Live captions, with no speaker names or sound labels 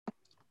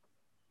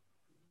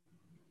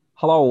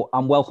Hello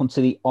and welcome to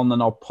the On the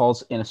Nod Pod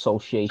in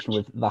association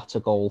with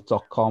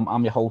thatagoal.com.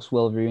 I'm your host,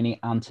 Will Rooney,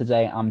 and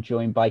today I'm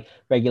joined by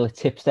regular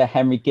tipster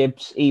Henry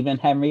Gibbs. Evening,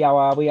 Henry. How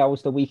are we? How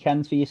was the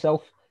weekend for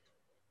yourself?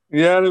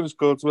 Yeah, it was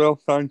good, Will.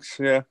 Thanks.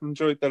 Yeah,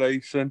 enjoyed the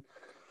race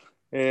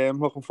and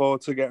looking forward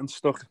to getting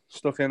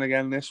stuck in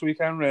again this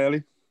weekend,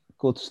 really.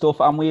 Good stuff.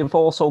 And we've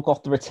also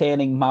got the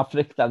returning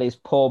Maverick, that is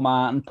Paul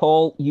Martin.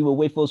 Paul, you were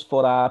with us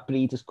for our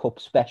Breeders' Cup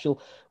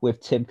special with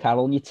Tim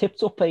Carroll, and you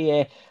tipped up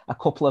a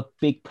couple of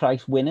big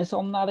price winners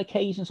on that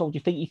occasion. So do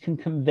you think you can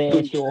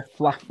convert your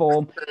flat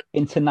form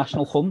into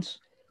national hunts?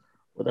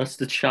 Well, that's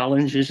the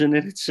challenge, isn't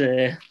it? It's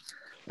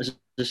as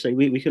I say,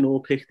 we can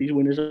all pick these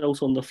winners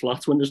out on the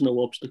flat when there's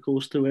no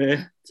obstacles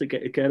to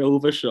get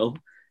over. So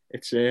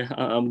it's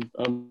I'm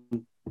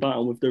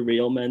battling with the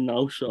real men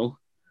now. So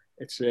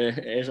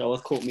here's how I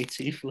cut my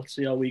teeth. Let's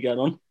see how we get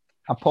on.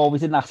 And Paul, we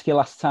didn't ask you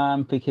last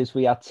time because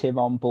we had Tim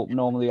on, but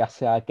normally we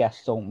ask our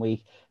guests, don't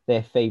we,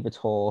 their favourite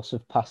horse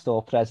of past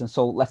or present.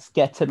 So let's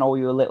get to know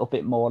you a little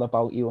bit more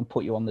about you and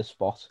put you on the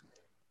spot.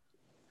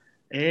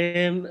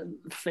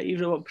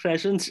 Favourite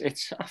presents,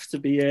 it's have to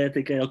be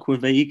the Gael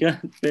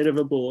Quivega. Bit of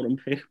a boring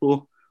pick,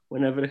 but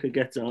whenever I could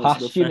get down Past,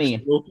 to the you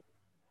festival.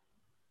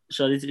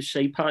 Sorry, did I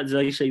say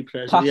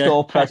present? Past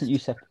or present, you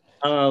said.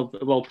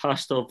 Well,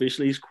 past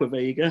obviously is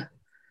Quivega.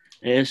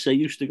 So I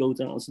used to go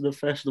down to the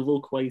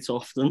festival quite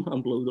often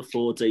and blow the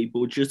 4-day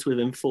budget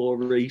within 4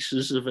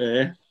 races of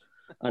air.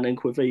 And then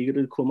Quivega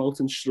would come out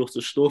and strut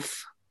the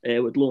stuff.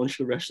 Would launch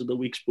the rest of the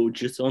week's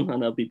budget on,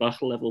 and I'd be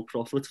back level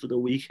profit for the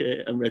week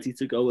and ready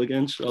to go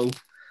again. So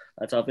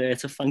I'd have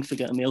to thank for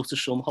getting me out of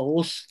some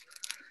holes.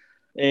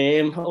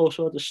 I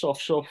also had a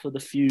soft spot for the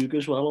Fugue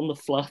as well on the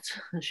flat.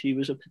 She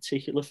was a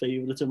particular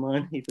favourite of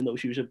mine, even though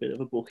she was a bit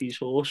of a bookies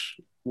horse.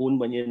 Won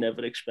when you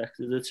never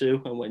expected her to,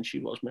 and when she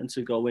was meant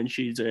to go in,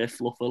 she'd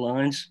fluff her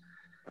lines.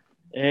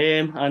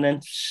 And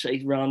then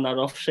round that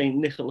off, St.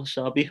 Nicholas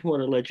Abbey,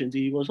 what a legend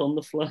he was on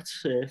the flat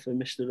for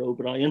Mr.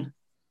 O'Brien.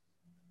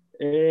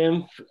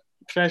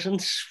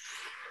 Presents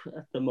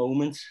at the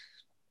moment,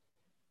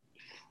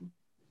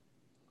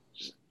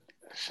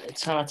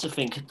 it's hard to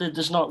think.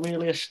 There's not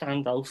really a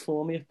standout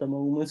for me at the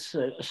moment.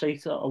 I say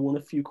that I won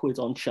a few quid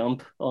on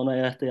Champ on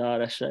the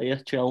RSA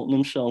at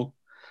Cheltenham, so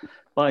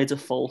by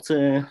default,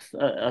 I'd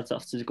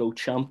have to go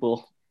Champ,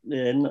 but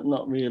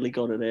not really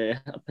got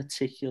a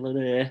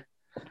particular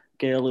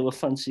girl who I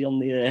fancy on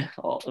the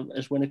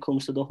as when it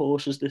comes to the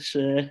horses this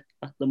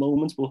at the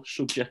moment, but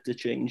subject to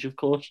change, of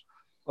course.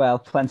 Well,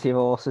 plenty of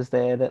horses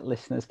there that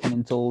listeners can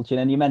indulge in.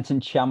 And you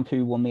mentioned Champ,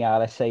 who won the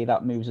RSA.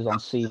 That moves us on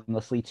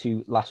seamlessly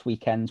to last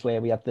weekend's, where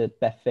we had the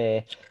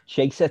Betfair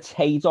Chase at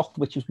Haydock,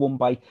 which was won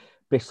by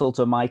Bristol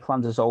to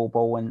Myclanders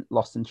Oboe and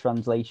Lost in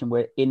Translation.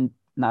 We're in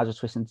Nigel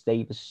Twist and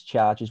Davis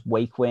Charges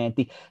wake, weren't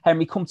they?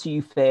 Henry, come to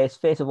you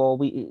first. First of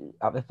all,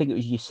 I think it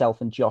was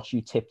yourself and Josh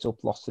who tipped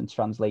up Lost in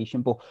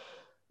Translation, but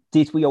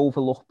did we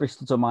overlook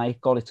Bristol to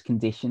Mike, got its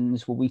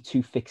conditions? Were we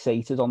too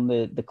fixated on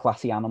the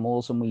classy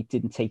animals and we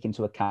didn't take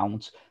into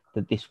account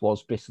that this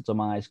was Bristol to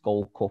Mike's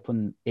Gold Cup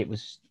and it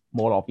was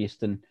more obvious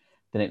than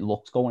it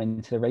looked going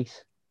into the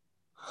race?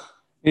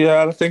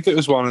 Yeah, I think it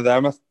was one of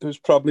them. It was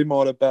probably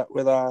more a bet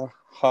with our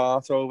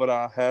heart over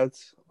our head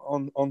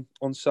on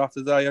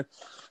Saturday. I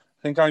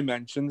think I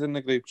mentioned in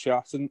the group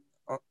chat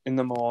in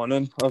the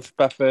morning of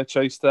Betfair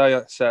Chase Day,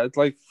 I said,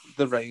 like,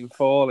 the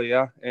rainfall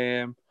here,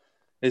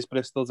 is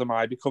Bristol to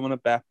Mike becoming a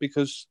bet,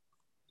 because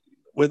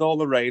with all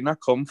the rain that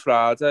come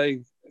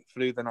Friday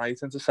through the night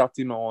into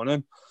Saturday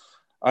morning,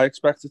 I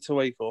expected to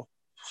wake up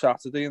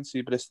Saturday and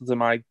see Bristol to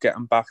Mike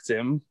getting backed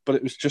in, but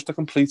it was just a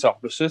complete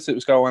opposite. It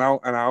was going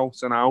out and out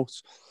and out,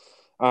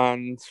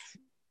 and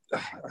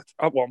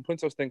at one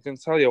point I was thinking,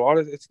 tell you what,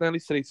 it's nearly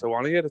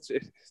 3-1 here. It's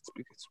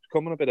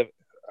becoming a bit of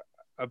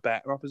a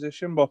betting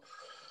opposition, but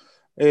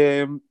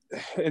in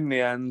the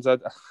end, I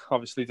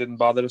obviously didn't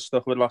bother. I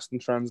stuck with Lost in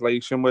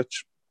Translation,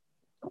 which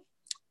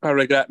I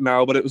regret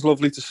now, but it was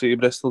lovely to see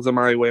Bristol to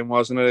Mike win,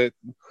 wasn't it?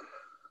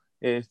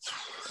 It's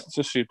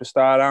a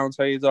superstar round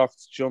Haydock.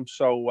 Jumped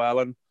so well,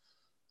 and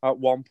at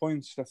one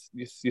point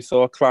you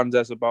thought Clan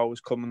Desabot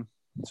was coming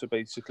to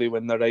basically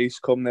win the race,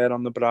 come there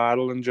on the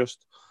bridle, and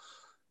just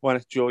when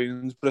it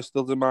joins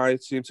Bristol to Mike,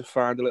 it seemed to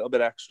find a little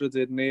bit extra,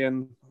 didn't he?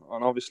 And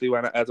obviously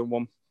went ahead and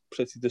won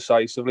pretty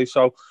decisively.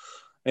 So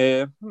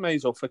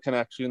made up for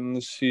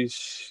connections.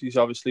 He's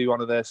obviously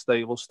one of their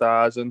stable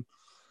stars, and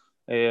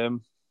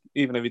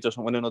even if he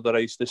doesn't win another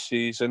race this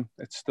season,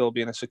 it's still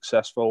been a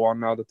successful one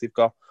now that they've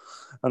got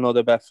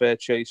another Betfair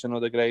Chase,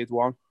 another Grade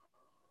 1.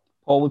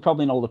 Paul, we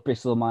probably know that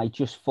Bristol Mike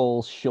just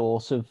falls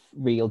short of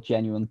real,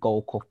 genuine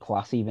Gold Cup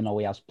class, even though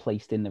he has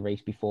placed in the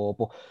race before.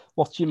 But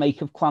what do you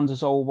make of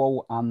Clanders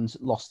Oboe and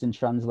Lost in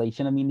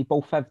Translation? I mean, they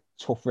both have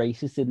tough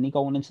races, didn't they,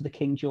 going into the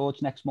King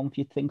George next month,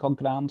 you'd think, on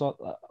ground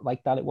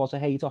like that it was a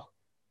Haydock?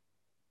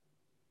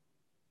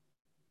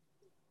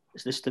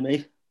 Is this to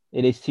me?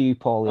 It is to you,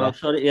 Paul, yeah. Oh,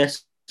 sorry,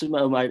 yes.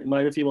 My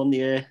review on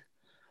the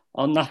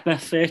on that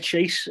Betfair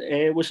Chase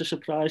was a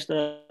surprise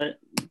that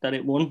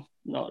it won.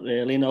 Not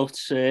really, no.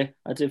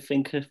 I did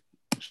think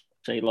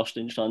say Lost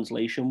in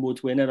Translation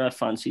would win it. I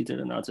fancied it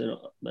and had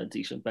a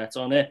decent bet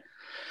on it.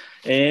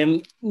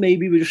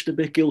 Maybe we're just a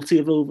bit guilty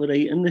of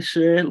overrating this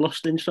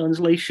Lost in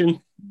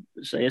Translation.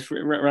 Say it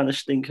ran a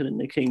stinker in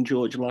the King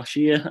George last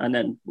year and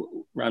then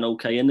ran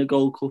okay in the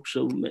Gold Cup.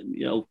 So,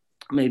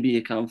 maybe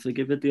you can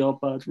forgive it the odd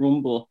bad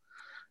run, but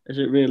has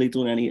it really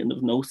done anything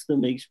of note that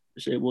makes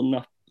it won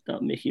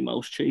that Mickey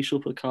Mouse chase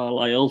up at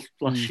Carlisle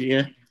last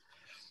year?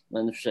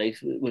 And say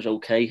it was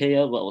okay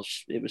here. Well,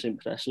 it was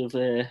impressive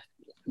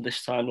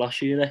this time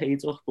last year at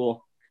Haydock, but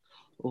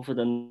other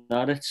than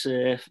that, it's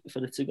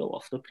for it to go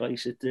off the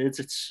price it did.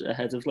 It's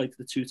ahead of like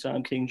the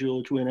 2-time King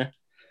George winner,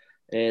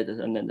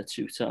 and then the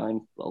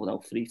 3-time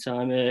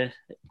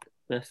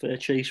Fair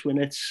Chase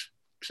winner.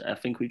 I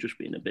think we've just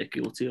been a bit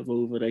guilty of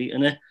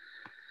overrating it.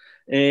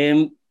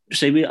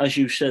 As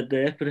you said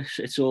there, but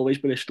it's always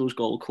Bristol's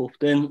Gold Cup.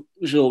 Then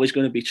there's always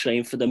going to be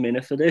trained for the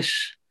minute for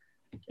this.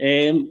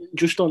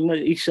 Just on what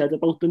he said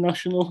about the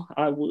national,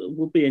 I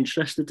would be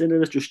interested in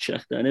it. I just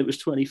checked then, it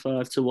was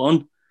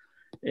 25-1.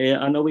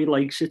 I know he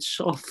likes it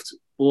soft,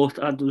 but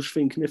I was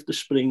thinking if the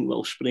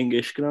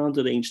springish ground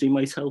at Aintree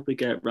might help it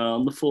get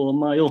round the 4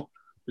 mile,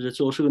 because it's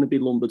also going to be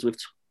lumbered with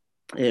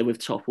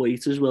top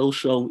weight as well.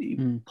 So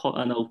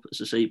I know,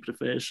 as I say, he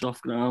prefers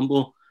soft ground,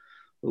 but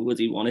would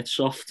he want it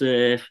soft,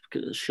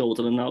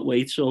 shouldering that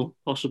weight? So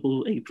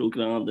possible April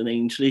ground in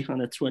Aintree,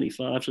 and at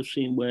 25s I've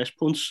seen worse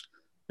punts.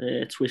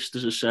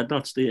 Twisters has said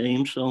that's the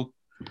aim, so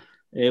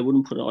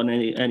wouldn't put it on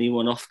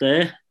anyone off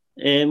there.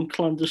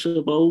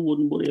 Clandesabo,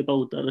 wouldn't worry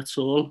about that at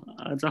all.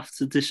 I'd have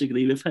to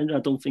disagree with Henry. I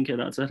don't think it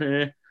had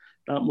that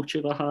much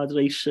of a hard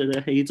race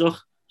at Haydock.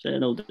 So I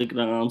know the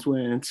ground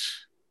weren't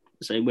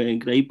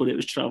great, but it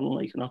was travelling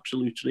like an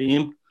absolute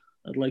dream.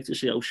 I'd like to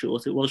see how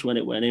short it was when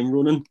it went in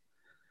running.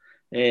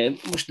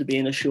 Must have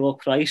been a short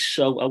price,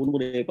 so I wouldn't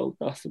worry about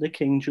that for the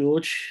King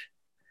George.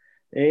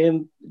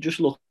 Just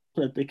looking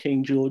at the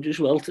King George as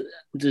well,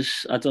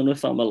 I don't know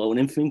if I'm alone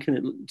in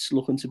thinking it's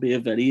looking to be a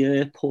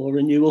very poor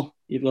renewal.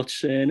 You've got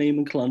Surname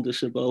and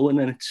Clandesabo, and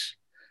then it's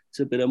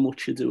a bit of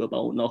much ado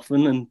about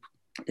nothing. And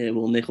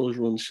Nichols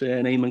run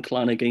Surname and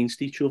Clan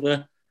against each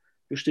other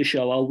just to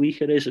show how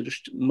weak it is.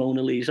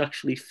 Mona Lee's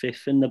actually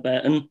 5th in the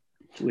betting,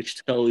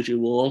 which tells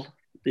you all.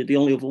 The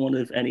only other one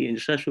of any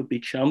interest would be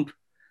Champ.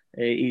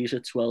 He's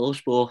at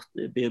 12s, but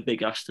it'd be a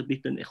big ask to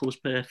beat the Nichols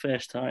per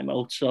first time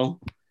out. So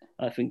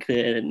I think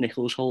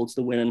Nichols holds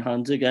the winning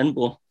hand again,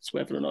 but it's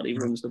whether or not he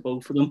runs the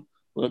both of them.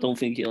 But I don't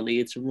think he'll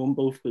need to run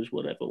both, because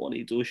whatever one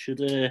he does should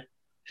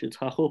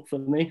hack up for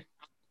me.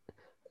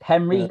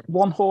 Henry,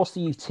 one horse that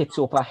you tipped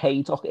up at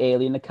Haydock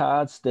early in the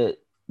cards that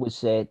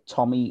was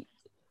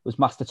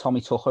Master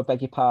Tommy Tucker,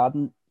 beg your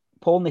pardon.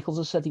 Paul Nicholls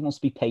has said he wants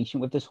to be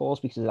patient with this horse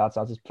because he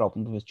has his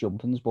problem with his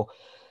jumpings, but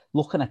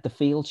looking at the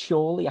field,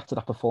 surely after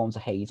that performance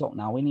at Haydock,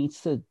 now he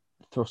needs to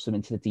thrust them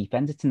into the deep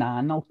end. It's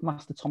 9 now,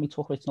 Master Tommy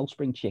Tucker. It's no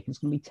spring chicken. It's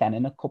going to be 10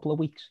 in a couple of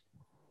weeks.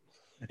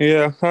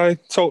 Yeah, I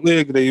totally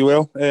agree,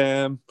 Will.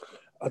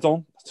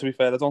 To be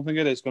fair, I don't think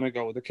it is going to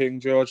go with the King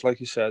George.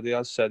 Like you said, he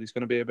has said he's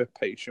going to be a bit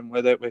patient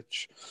with it,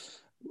 which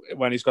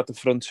when he's got the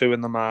front 2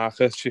 in the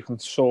market, you can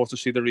sort of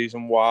see the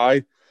reason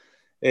why.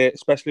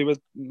 Especially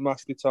with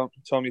Master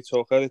Tommy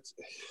Tucker,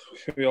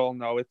 we all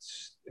know it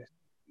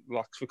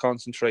lacks for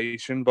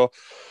concentration, but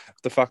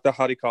the fact that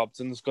Harry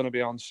Cobden's going to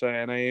be on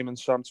Surname and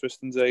Sam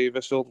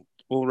Twiston-Davies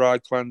will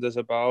ride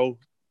Clandesabo,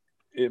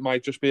 it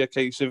might just be a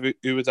case of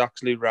who would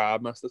actually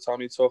ride Master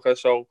Tommy Tucker.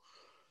 So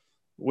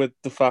with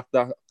the fact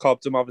that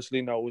Cobden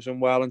obviously knows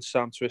him well and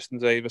Sam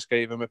Twiston-Davies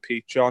gave him a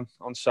peach on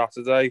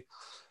Saturday,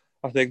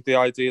 I think the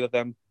idea of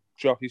them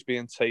jockeys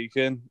being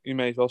taken, you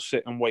may as well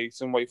sit and wait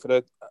for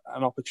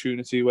an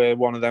opportunity where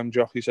one of them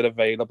jockeys are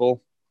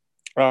available,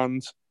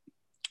 and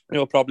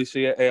you'll probably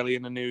see it early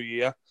in the new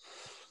year.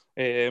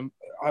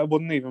 I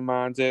wouldn't even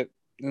mind it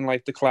in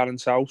like the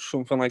Clarence House,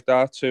 something like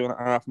that,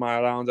 2.5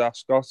 mile around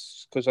Ascot,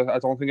 because I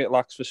don't think it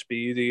lacks for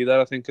speed either.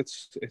 I think it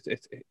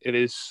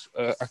is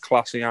a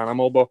classy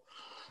animal, but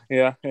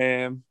yeah,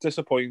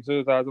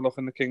 disappointed. I had a look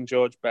in the King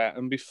George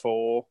betting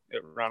before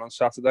it ran on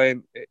Saturday,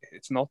 and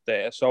it's not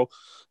there. So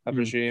I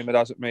presume it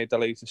hasn't made the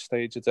later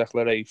stage of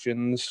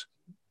declarations.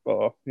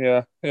 But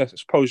yeah, I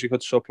suppose you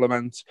could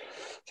supplement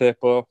it,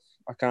 but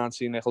I can't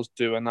see Nichols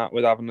doing that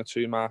with having the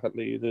 2 market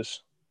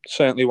leaders.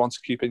 Certainly want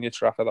to keep in your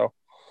tracker though.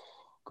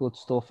 Good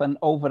stuff. And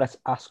over at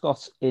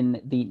Ascot in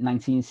the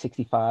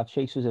 1965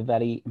 chase was a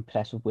very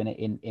impressive winner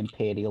in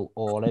Imperial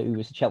Aura, who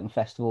was a Cheltenham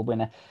Festival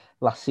winner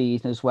last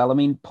season as well. I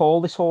mean, Paul,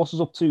 this horse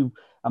is up to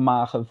a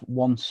mark of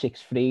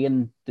 163,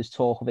 and there's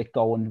talk of it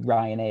going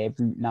Ryanair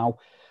route now.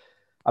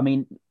 I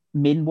mean,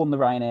 Min won the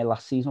Ryanair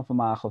last season off a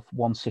mark of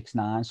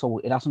 169, so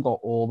it hasn't got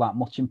all that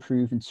much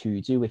improvement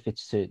to do if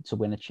it's to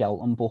win at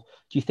Cheltenham. But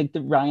do you think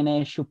that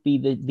Ryanair should be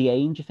the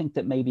aim? Do you think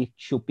that maybe it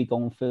should be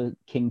going for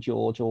King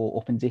George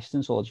or up in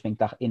distance, or do you think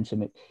that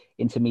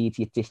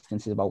intermediate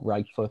distance is about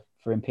right for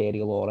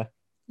Imperial Aura?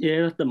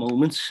 Yeah, at the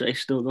moment, I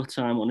still got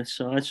time on its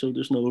side, so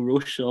there's no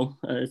rush. So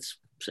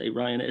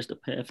Ryanair is the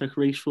perfect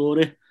race for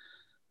it.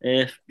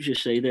 As you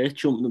say there,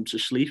 jumping them to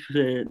sleep,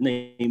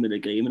 name of the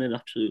game, and it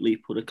absolutely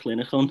put a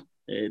clinic on.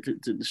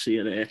 Didn't see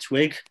a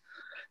twig.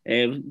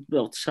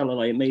 Well,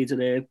 Salah made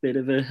a bit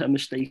of a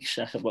mistake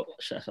second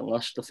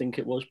last, I think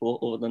it was, but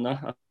other than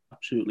that,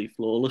 absolutely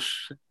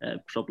flawless.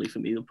 Probably for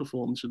me the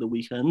performance of the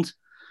weekend.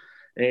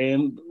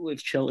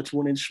 With Chelsea, it's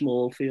won in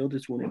small field,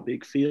 it's won in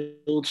big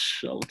fields,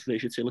 so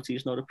versatility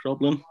is not a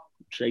problem.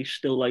 Say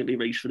still lightly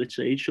race for its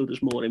age, so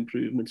there's more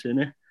improvement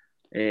in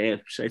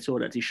it. Say it's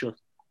already shot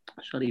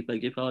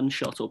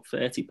up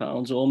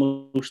 £30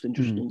 almost in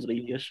just under a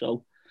year,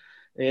 so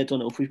I don't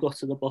know if we've got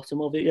to the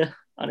bottom of it yet.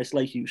 And it's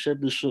like you said,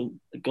 there's some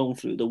going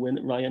through the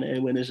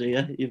Ryanair winners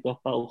here. You've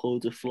got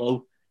Bauho, De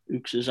Flo,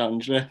 Uxas,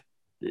 Andra,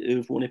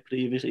 who've won it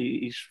previously.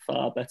 He's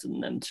far better than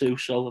them too,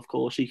 so of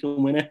course he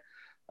can win it.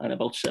 And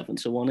about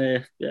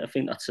 7-1 yeah, I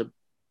think that's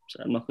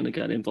I'm not going to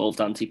get involved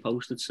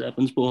anti-post at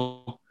sevens,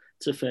 but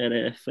it's a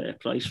fair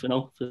price for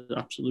now,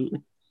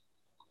 absolutely.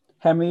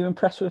 Henry, you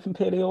impressed with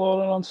Imperial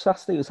Order on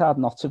Saturday? It was hard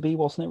not to be,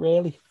 wasn't it,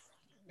 really?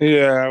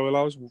 Yeah, well,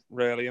 I was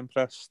really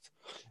impressed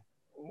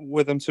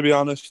with him, to be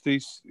honest.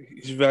 He's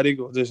very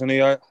good, isn't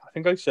he? I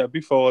think I said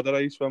before the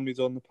race when we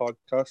done the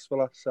podcast for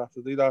last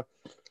Saturday that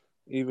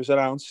he was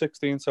around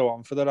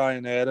 16-1 for the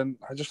Ryanair, and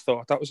I just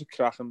thought that was a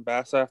cracking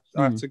bet. I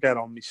had to get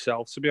on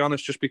myself, to be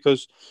honest, just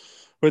because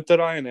with the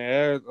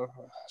Ryanair, I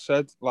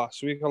said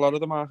last week, a lot of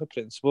the market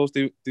principles,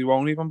 they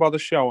won't even bother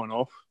showing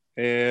up.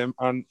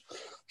 And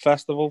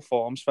festival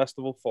form,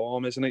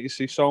 isn't it? You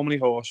see so many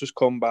horses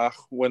come back,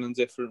 winning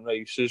different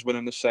races,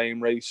 winning the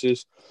same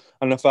races,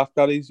 and the fact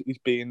that he's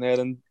been there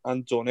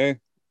and done it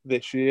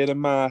this year in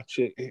March,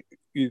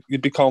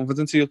 you'd be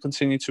confident he'll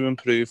continue to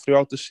improve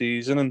throughout the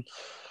season. And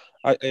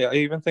I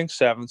even think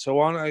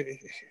 7-1,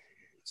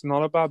 it's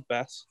not a bad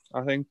bet.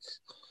 I think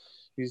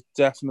he's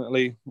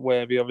definitely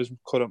worthy of his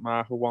current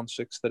mark of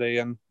 163,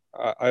 and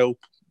I hope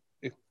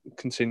it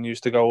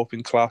continues to go up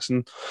in class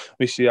and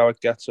we see how it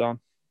gets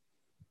on.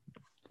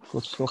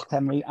 Good stuff,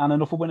 Henry. And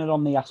another winner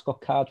on the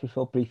Ascot card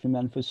before briefing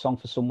men for Song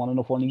for Someone.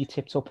 Another one you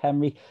tipped up,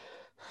 Henry,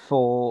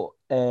 for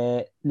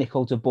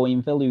Nico de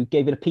Boinville, who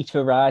gave it a piece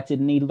of a ride,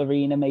 didn't he?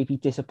 Lorena may be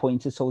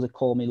disappointed, so it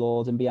Call Me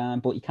Lord and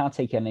behind, but you can't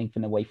take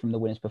anything away from the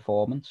winner's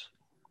performance.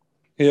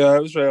 Yeah,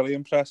 it was really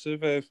impressive.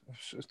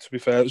 To be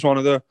fair, it was one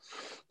of the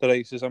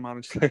races I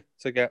managed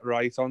to get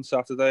right on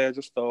Saturday. I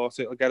just thought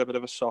it'll get a bit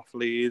of a soft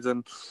lead,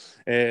 and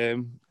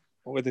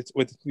with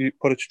you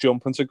put its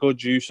jump into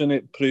good use, and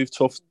it proved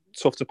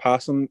tough to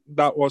pass, and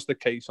that was the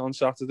case on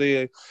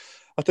Saturday.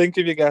 I think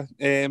if you get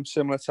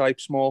similar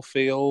type small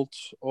field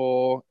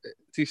or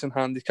decent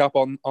handicap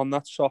on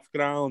that soft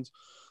ground,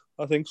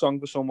 I think Song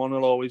for Someone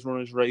will always run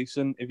his race,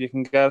 and if you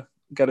can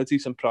get a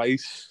decent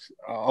price,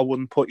 I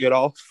wouldn't put you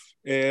off.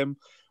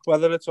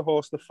 Whether it's a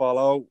horse to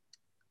follow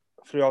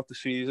throughout the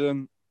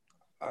season,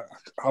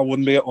 I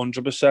wouldn't be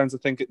 100%. I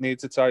think it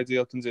needs its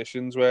ideal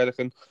conditions where it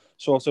can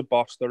sort of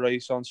boss the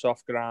race on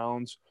soft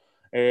ground.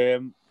 I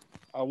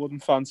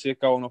wouldn't fancy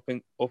it going up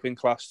in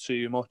class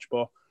too much,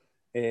 but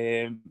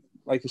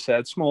like I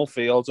said, small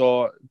fields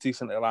or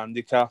decent little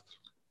handicap,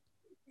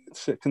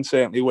 it can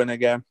certainly win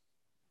again.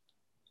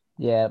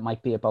 Yeah, it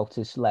might be about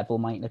his level,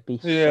 mightn't it be?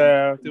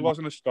 Yeah, there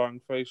wasn't a strong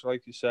face,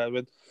 like you said,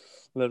 with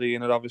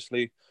Lorena.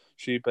 Obviously,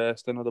 she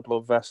burst another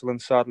blood vessel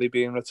and sadly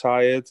being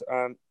retired.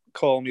 And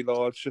Call Me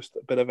Lord's just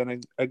a bit of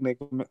an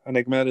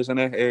enigma, isn't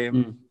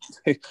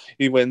it?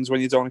 He wins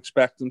when you don't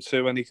expect him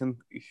to, and you can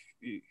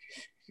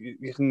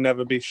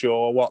never be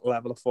sure what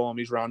level of form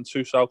he's ran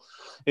to. So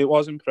it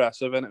was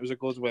impressive, and it was a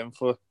good win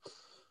for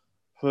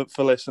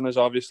listeners,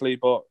 obviously.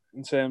 But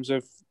in terms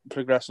of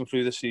progressing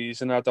through the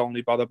season, I'd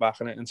only bother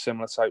backing it in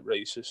similar type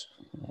races.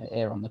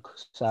 Err on the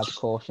side of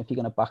caution if you're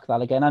going to back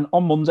that again. And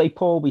on Monday,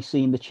 Paul, we've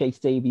seen the chase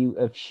debut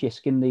of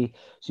Shiskin, the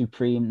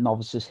Supreme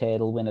Novices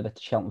Hurdle winner at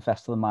the Cheltenham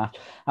Festival March.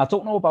 I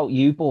don't know about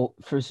you, but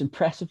for as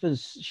impressive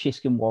as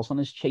Shiskin was on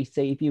his chase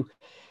debut,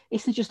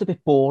 isn't it just a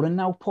bit boring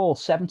now, Paul?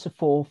 7-4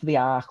 for the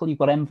Arkle. You've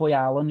got Envoy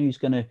Allen, who's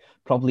going to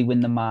probably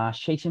win the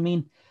March chase. I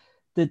mean,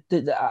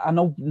 I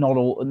know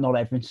not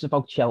everything's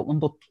about Cheltenham,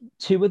 but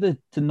two of the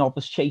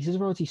novice chasers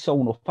are already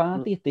sewn up,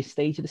 aren't they, at this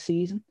stage of the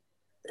season?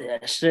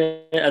 Yes,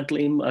 I'd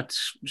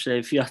say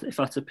if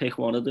I had to pick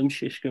one of them,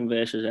 Shiskin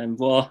versus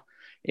Envoy,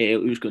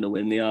 who's going to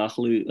win the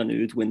Arkle and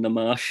who'd win the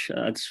Marsh?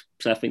 I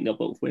think they'll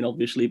both win,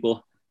 obviously,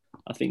 but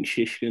I think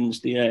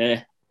Shishkin's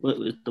the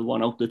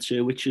one out the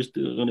two, which is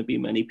going to be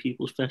many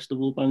people's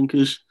festival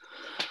bankers.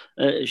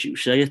 As you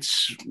say, it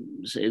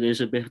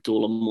is a bit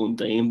dull and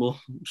mundane, but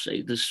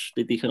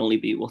they can only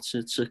beat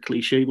it's a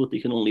cliche, but they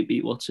can only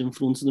beat what's in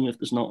front of them. If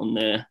there's nothing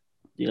there,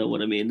 you know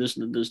what I mean? There's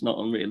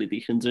nothing really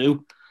they can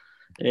do.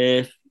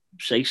 Say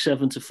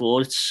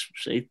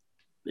 7-4,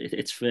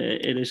 it's fair.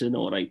 It is an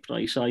alright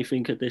price, I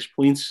think, at this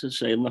point.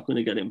 Say I'm not going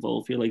to get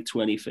involved here like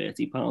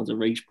 £20-30 a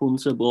race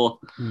punter, but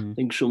I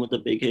think some of the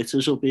big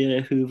hitters will be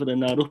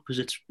hoovering that up because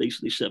it's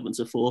basically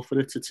 7-4 for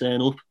it to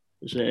turn up.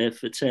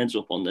 If it turns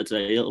up on the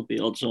day, it'll be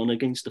odds on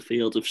against the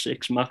field of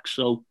 6 max.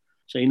 So,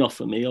 say not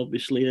for me,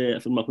 obviously.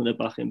 If I'm not going to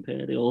back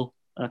Imperial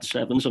at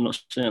 7s, I'm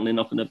certainly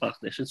not going to back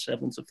this at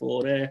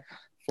 7-4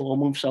 4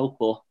 months out.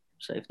 But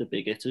say if the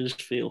big hitters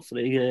feel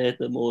free,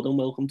 they're more than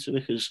welcome to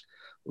it because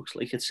looks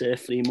like it's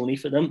free money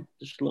for them,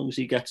 just as long as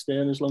he gets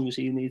there and as long as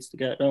he needs to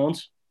get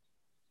around.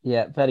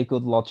 Yeah, very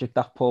good logic,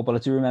 that, Paul. But I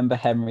do remember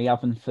Henry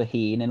having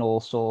Faheen in all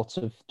sorts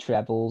of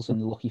trebles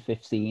and lucky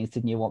 15s,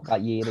 didn't you, what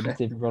that year? And it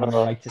didn't run him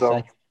right to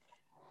say.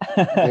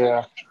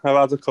 Yeah, I've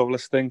had a couple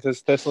of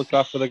stinkers. This look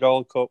after the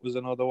Gold Cup was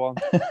another one.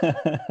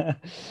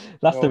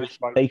 That's the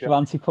mistake of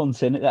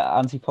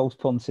anti-post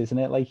punts, isn't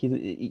it? Like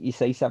you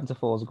say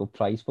 7-4 is a good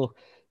price, but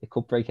it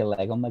could break a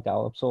leg on the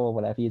gallops or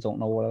whatever. You don't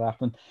know what will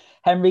happen.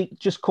 Henry,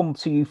 just come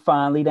to you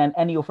finally then.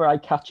 Any other eye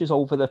catches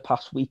over the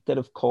past week that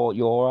have caught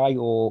your eye,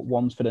 or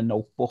ones for the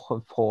notebook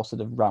of horses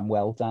that have ran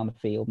well down the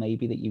field,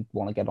 maybe that you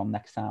want to get on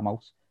next time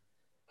out?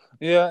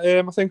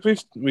 Yeah, I think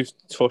we've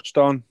touched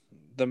on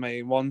the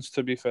main ones.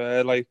 To be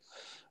fair, like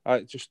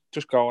just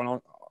going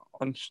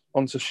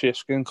onto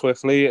Shiskin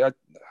quickly. It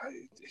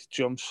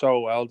jumped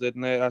so well,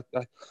 didn't it?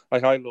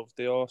 I love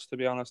the horse, to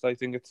be honest. I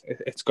think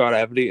it's got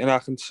everything. I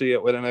can see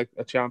it within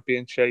a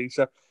champion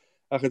chaser.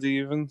 I could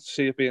even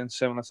see it being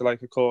similar to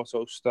like a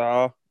Corso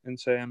Star in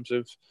terms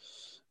of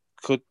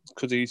could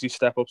easily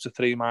step up to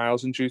 3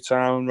 miles in due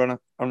time and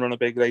run a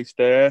big race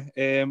there.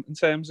 In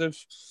terms of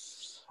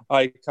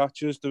eye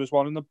catches, there was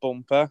one in the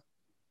bumper.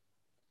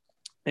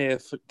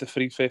 For the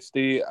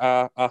 350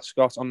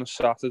 Ascot on the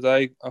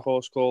Saturday, a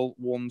horse called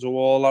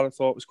Wonderwall that I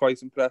thought was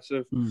quite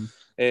impressive.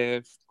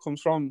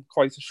 Comes from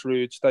quite a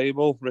shrewd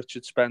stable,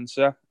 Richard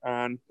Spencer,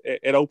 and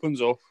it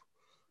opens up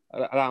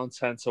around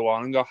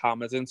 10-1 and got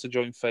hammered into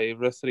joint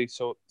favourite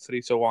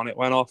 3-1. It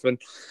went off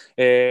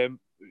and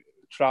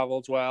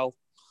travelled well,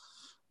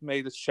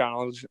 made its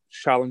challenge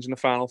in the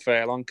final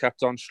furlong,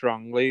 kept on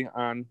strongly,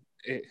 and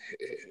it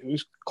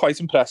was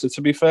quite impressive,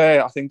 to be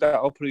fair. I think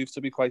that'll prove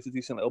to be quite a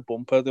decent little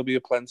bumper. There'll be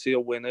plenty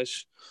of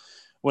winners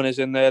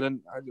in there,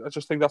 and I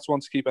just think that's one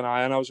to keep an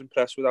eye on. I was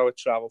impressed with how it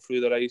travelled through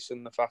the race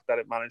and the fact that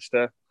it managed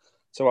to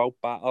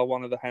out-battle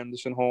one of the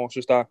Henderson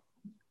horses that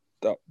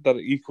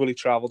equally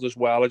travelled as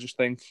well. I just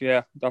think,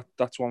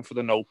 that's one for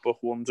the notebook,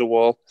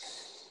 Wonderwall.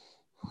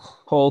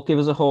 Paul, give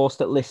us a horse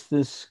that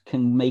listeners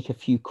can make a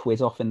few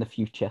quid off in the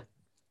future.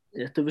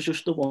 Yeah, there was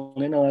just the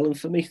one in Ireland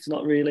for me. It's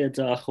not really a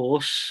dark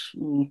horse.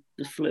 It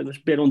was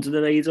a bit under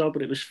the radar,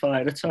 but it was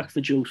Fire Attack for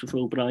Joseph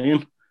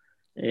O'Brien.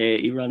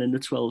 He ran in the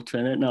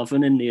 12-10 at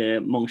Navan in the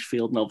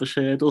Monksfield Novice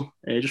Hurdle.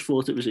 I just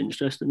thought it was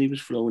interesting. He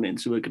was thrown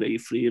into a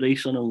Grade 3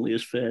 race on only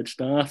his third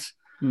start.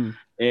 Ran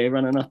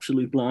an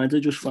absolute blinder.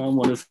 Just found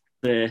one of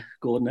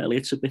Gordon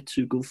Elliott's a bit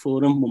too good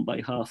for him. Won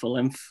by half a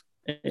length.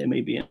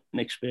 Maybe an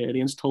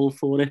experienced hold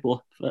for it,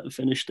 but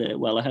finished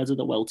well ahead of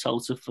the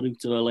well-touted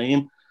Fruit of the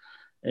Lane.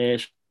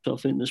 So I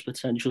think there's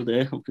potential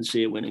there. I can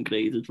see it winning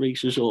graded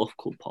races or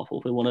could pop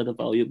up in one of the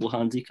valuable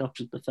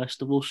handicaps at the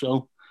festival.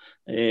 So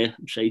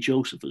say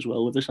Joseph as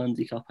well with his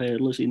handicap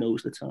hurdlers. He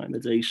knows the time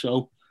of day.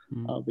 So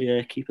I'll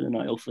be keeping an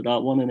eye out for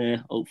that one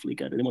and hopefully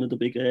getting in one of the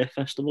big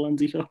festival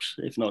handicaps,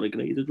 if not a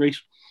graded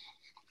race.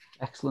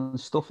 Excellent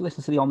stuff.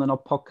 Listen to the On the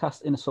Knob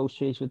podcast in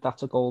association with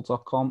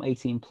datagold.com.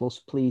 18+,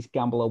 please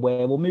gamble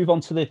aware. We'll move on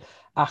to the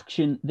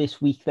action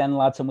this week then,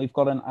 lads. And we've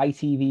got an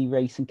ITV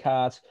racing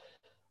card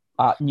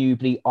at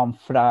Newbury on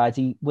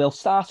Friday. We'll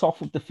start off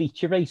with the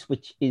feature race,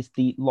 which is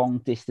the long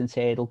distance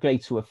hurdle,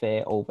 Grade 2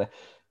 affair over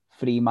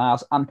 3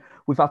 miles. And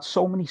we've had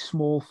so many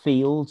small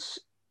fields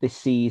this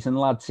season,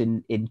 lads,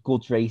 in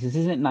good races.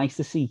 Isn't it nice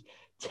to see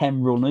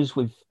 10 runners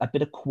with a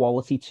bit of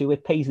quality to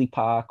it? Paisley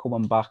Park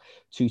coming back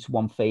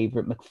 2-1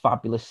 favourite,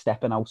 McFabulous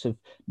stepping out of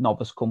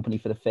novice company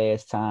for the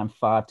first time,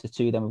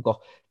 5-2. Then we've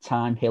got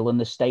Time Hill and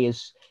the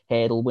Stayers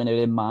hurdle winner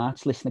in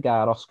March,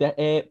 Lisnagar Oscar.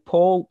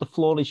 Paul, the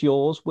floor is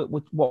yours.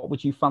 What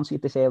would you fancy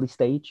at this early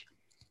stage?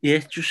 Yeah,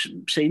 just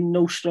saying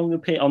no strong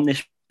opinion on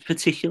this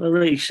particular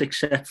race,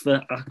 except for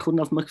I couldn't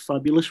have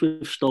McFabulous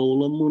with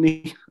stolen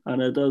money,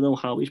 and I don't know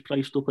how he's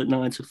priced up at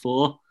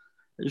 9-4.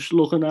 Just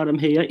looking at him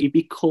here, he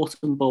beat Court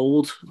and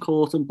Bold.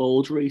 Court and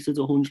Bold rated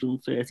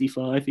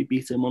 135. He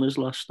beat him on his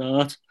last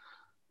start.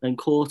 And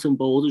Court and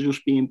Bold has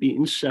just been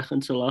beaten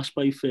second to last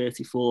by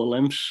 34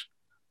 lengths.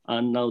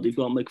 And now they've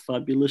got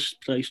McFabulous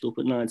priced up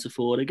at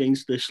 9-4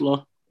 against this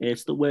lot.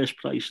 It's the worst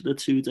price of the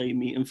 2-day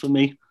meeting for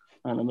me.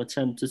 And I'm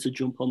tempted to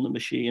jump on the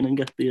machine and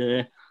get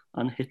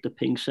and hit the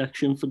pink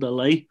section for the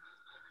lay.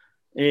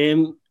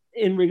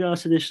 In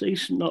regards to this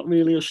race, not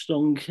really a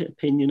strong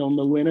opinion on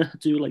the winner. I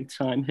do like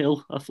Time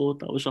Hill. I thought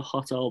that was a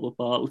hot Albert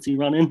Bartlett he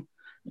ran in.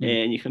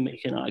 And you can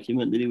make an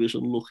argument that he was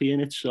unlucky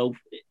in it. So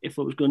if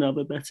I was going to have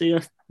a bet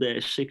here,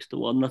 there's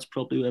 6-1. That's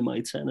probably where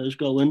my tenor is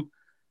going.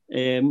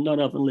 Not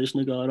having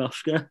Lisnagar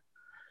Oscar.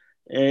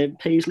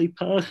 Paisley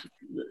Park,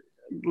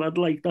 I'd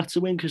like that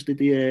to win because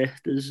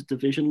the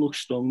division looks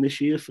strong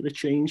this year for the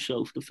change.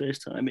 So for the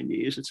first time in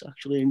years, it's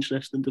actually an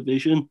interesting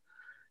division.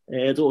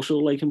 I'd also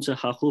like him to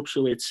hack up,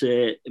 so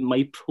it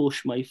might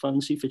push my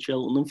fancy for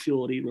Cheltenham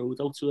Fury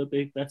Road out to a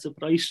big better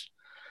price.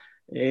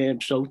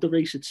 So the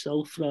race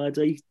itself,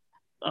 Friday,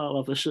 I'll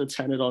have a sort of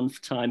tenner on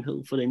for Time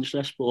Hill for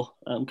interest, but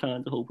I'm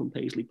kind of hoping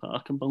Paisley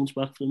Park can bounce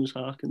back from his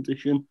heart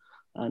condition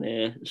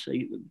and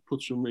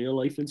put some real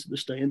life into the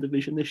staying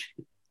division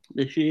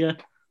this year.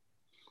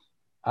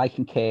 I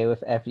concur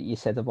with everything you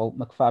said about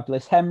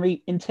McFabulous.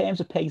 Henry, in terms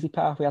of Paisley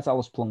Park, we had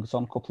Alice Plunkett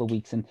on a couple of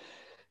weeks, and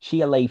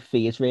she allayed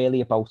fears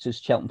really about his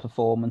Cheltenham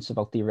performance,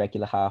 about the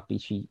irregular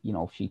heartbeat. She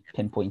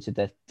pinpointed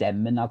that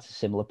Denman had a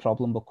similar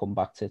problem, but come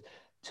back to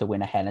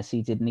win a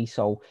Hennessy, didn't he?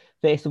 So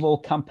first of all,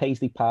 can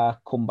Paisley Park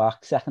come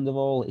back? Second of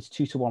all, it's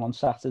 2-1 on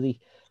Saturday.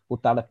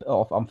 Would that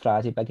on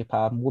Friday? Beg your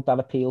pardon. Would that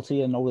appeal to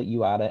you? I know that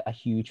you are a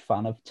huge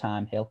fan of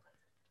Time Hill.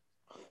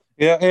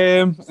 Yeah,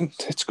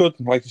 it's good.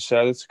 Like you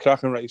said, it's a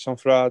cracking race on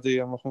Friday.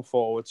 I'm looking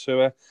forward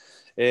to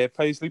it.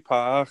 Paisley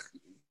Park,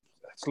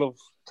 it's love.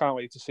 Can't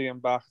wait to see him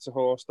back. It's a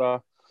horse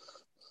that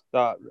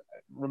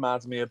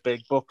reminds me of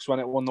Big Bucks when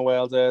it won the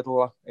World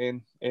Hurdle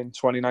in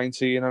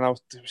 2019, and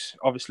it was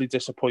obviously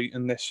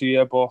disappointing this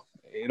year, but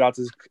it had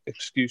its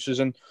excuses,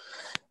 and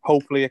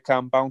hopefully it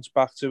can bounce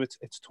back to its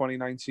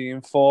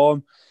 2019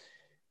 form.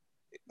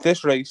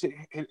 This race,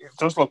 it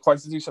does look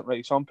quite a decent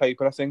race on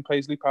paper. I think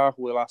Paisley Park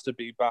will have to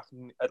be back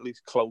at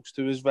least close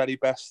to his very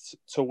best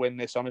to win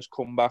this on his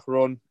comeback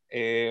run.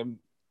 7-4,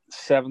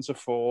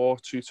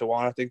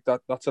 2-1. I think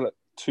that's a little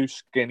too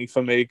skinny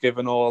for me,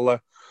 given all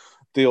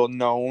the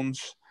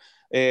unknowns.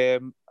 I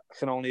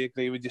can only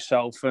agree with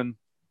yourself and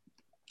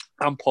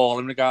Paul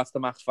in regards to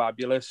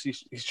McFabulous.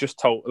 He's just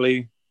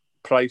totally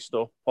priced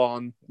up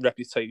on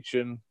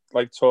reputation,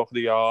 like talk of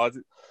the yard.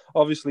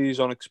 Obviously, he's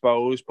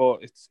unexposed, but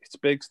it's a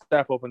big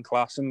step up in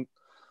class, and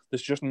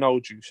there's just no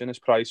juice in his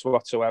price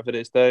whatsoever,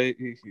 is there?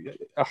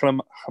 I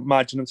can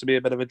imagine him to be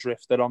a bit of a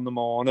drifter on the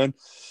morning.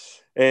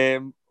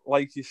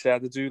 Like you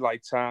said, I do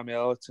like Time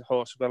Hill. It's a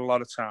horse I've got a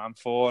lot of time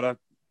for.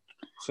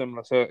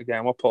 Similar to,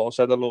 again, what Paul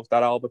said, I love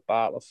that Albert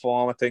Bartlett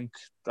form. I think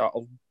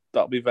that'll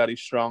be very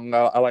strong.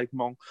 I like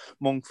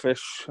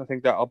Monkfish. I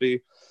think that'll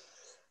be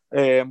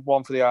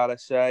one for the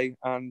RSA,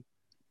 and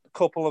a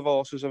couple of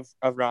horses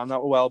have ran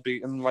that were well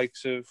beaten,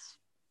 likes of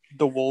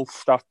the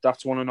Wolf.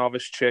 That's won a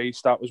novice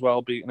chase. That was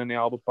well beaten in the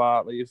Albert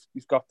Bartlett.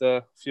 You've got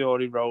the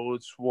Fury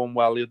Roads, won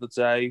well the other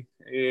day.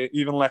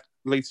 Even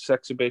latest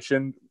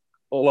exhibition,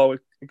 although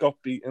it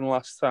got beaten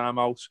last time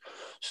out,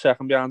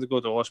 second behind a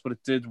good horse, but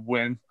it did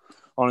win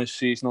on his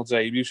seasonal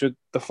debut. So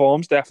the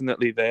form's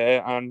definitely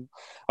there, and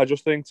I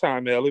just think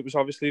Time Hill, it was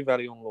obviously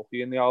very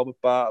unlucky in the Albert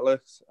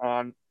Bartlett,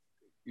 and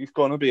he's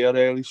going to be a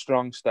really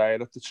strong stayer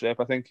at the trip.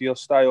 I think he'll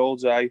stay all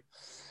day,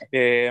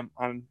 and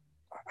I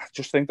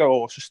just think the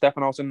horses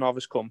stepping out in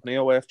novice company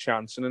are worth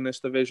chancing in this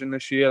division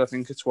this year. I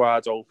think it's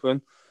wide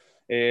open.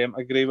 I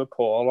agree with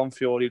Paul on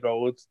Fury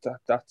Road.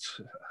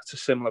 That's a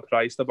similar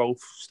price. They're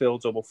both still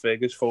double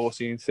figures,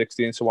 14,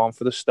 16-1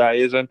 for the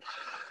stayers, and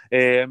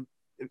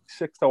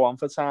 6-1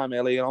 for Time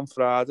Hill here on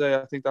Friday.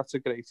 I think that's a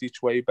great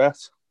each way bet.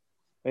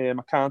 I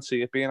can't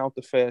see it being out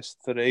the first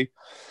three.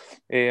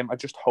 I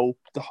just hope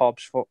the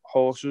Hobbs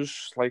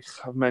horses, like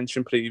I've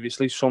mentioned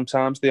previously,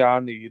 sometimes they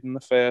are needing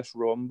the first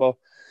run, but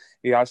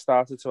he has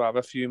started to have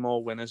a few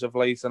more winners of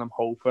late, and I'm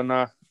hoping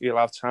that he'll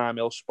have Time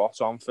Hill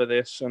spot on for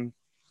this. And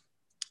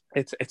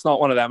it's not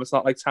one of them. It's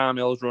not like Time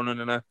Hill's running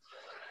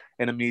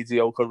in a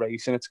mediocre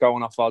race and it's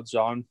going off odds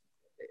on.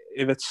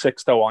 If it's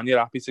 6-1, you're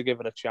happy to give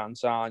it a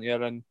chance, aren't you?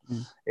 And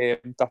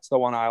that's the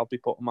one I'll be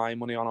putting my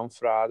money on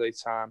Friday,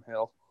 Time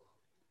Hill.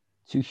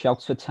 2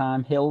 shouts for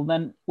Time Hill.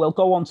 Then we'll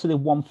go on to the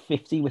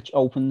 150, which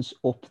opens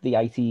up the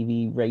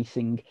ITV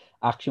racing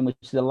action,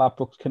 which the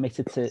Ladbrokes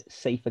Committed to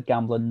Safer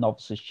Gambling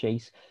Novices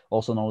Chase,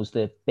 also known as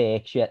the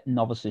Berkshire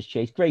Novices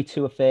Chase. Grade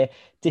 2 affair.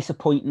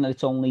 Disappointing that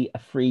it's only a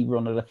free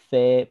runner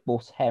affair,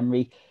 but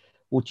Henry,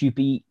 would you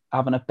be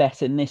having a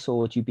bet in this, or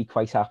would you be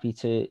quite happy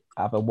to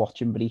have a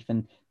watching brief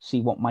and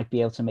see what might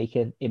be able to make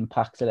an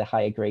impact at a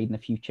higher grade in the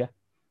future?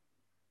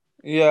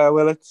 Yeah,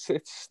 well,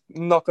 it's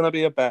not going to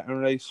be a betting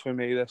race for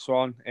me, this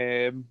one.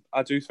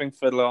 I do think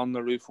Fiddler on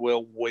the Roof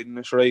will win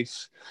this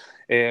race.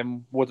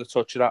 Would a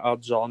touch of that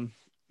odds on?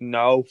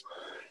 No.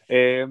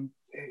 It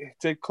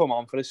did come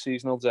on for his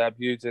seasonal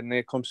debut, didn't it?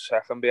 It comes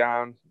second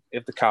behind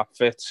If the Cap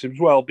Fits. It was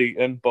well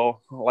beaten, but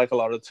like a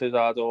lot of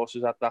Tizard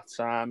horses at that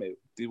time,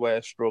 they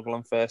were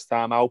struggling first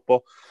time out.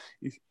 But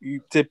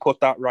he did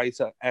put that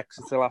right at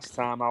Exeter last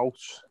time out,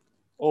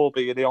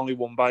 albeit they only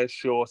won by a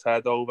short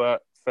head over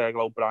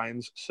Fergal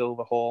O'Brien's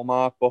Silver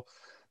Hallmark, but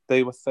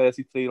they were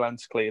 33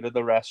 lengths clear of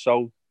the rest.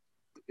 So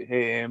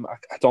I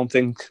don't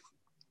think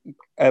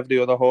every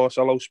other horse,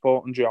 although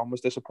Sport and John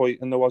was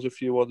disappointing, there was a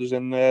few others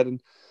in there,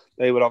 and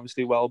they were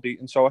obviously well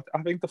beaten. So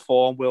I think the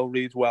form will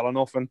read well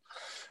enough,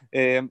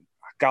 and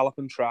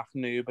Galloping Track,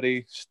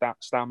 Newbury,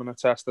 stamina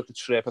test at the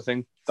trip, I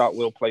think that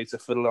will play to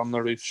Fiddler on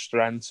the Roof's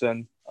strengths,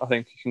 and I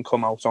think he can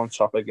come out on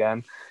top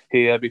again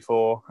here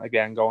before,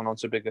 again, going on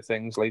to bigger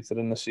things later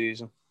in the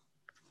season.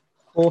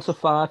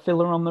 4-5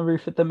 Fiddler on the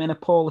Roof at the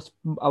minute, Paul. It's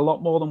a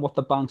lot more than what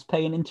the bank's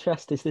paying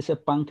interest. Is this a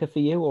banker for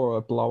you or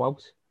a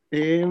blowout?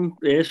 So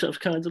I was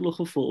kind of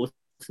looking forward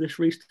to this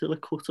race till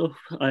it cut up.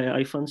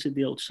 I fancied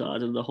the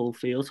outside of the whole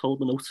field,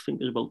 holding out. I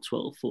think it was about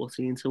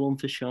 12-14-1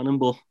 for Shannon,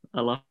 but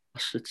alas,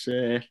 it's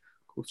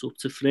cut up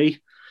to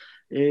 3.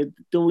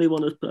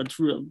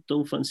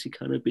 Don't fancy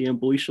kind of being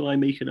boy, so I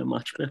make it a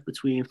match bet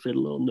between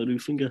Fiddler on the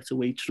Roof and Get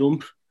Away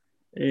Trump.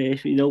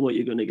 If you know what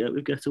you're going to get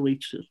with Getaway,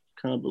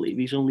 can't believe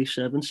he's only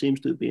 7,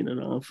 seems to have been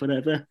around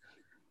forever.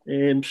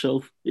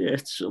 So, yeah,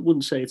 I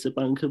wouldn't say it's a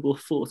banker, but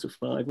 4 to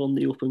 5 on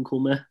the up and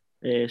comer.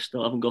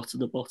 Still haven't got to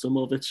the bottom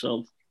of it,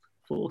 so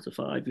 4 to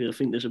 5. I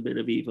think there's a bit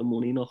of even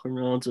money knocking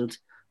around. I'd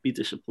be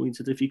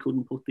disappointed if he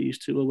couldn't put these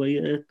two away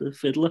at the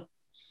Fiddler.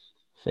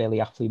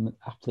 Fairly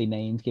aptly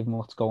named, given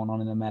what's going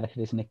on in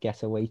America, isn't it?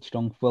 Getaway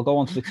strong. We'll go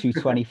on to the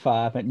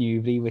 225 at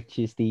Newbury, which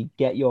is the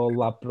Get Your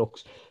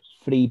Ladbrokes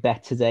free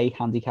bet today.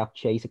 Handicap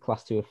chase, a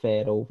Class 2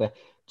 affair over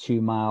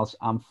 2 miles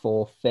and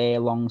 4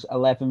 furlongs.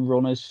 11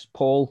 runners.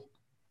 Paul,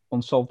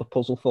 unsolve the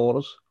puzzle for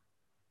us.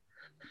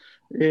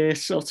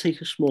 So I'll take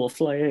a small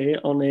flyer here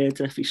on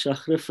Defi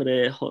Sacra for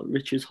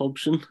Richard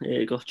Hobson.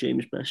 Got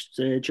James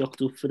Best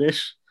jocked up for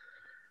this.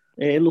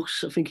 I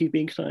think he'd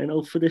been crying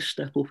out for this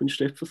step up and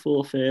strip for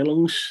 4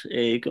 furlongs.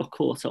 Got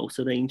caught out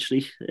at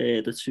Aintree.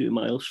 The 2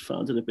 miles,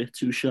 found it a bit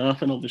too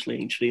sharp, and obviously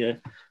Aintree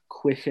a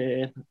quick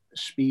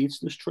speed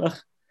to this track.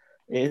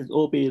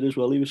 Albeit as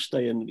well, he was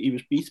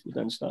beat, but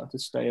then started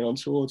staying on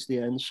towards the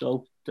end.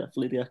 So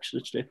definitely the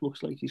extra strip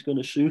looks like he's going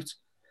to suit.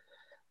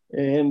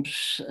 I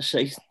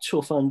say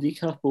tough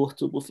handicap, but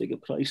double figure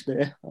price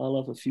there. I'll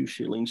have a few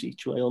shillings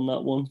each way on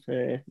that one.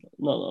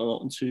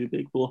 Not too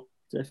big, but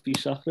FB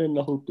Sacra, and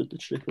I hope that the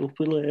trip up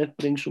will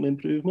bring some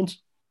improvement.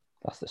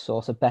 That's the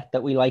sort of bet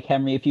that we like,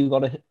 Henry. If you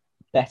got a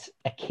bet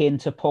akin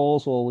to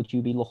Paul's, or would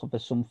you be looking for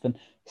something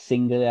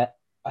singular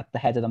at the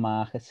head of the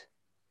market?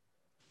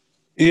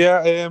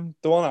 Yeah,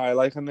 the one I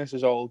like on this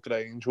is Old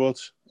Grangewood.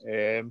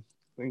 I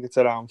think it's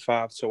around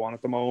 5 to 1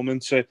 at the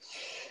moment. So,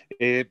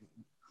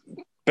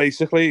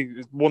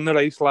 basically won the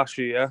race last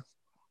year.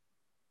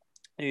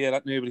 Yeah,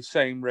 that Newbury,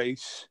 same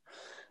race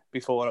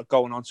before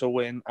going on to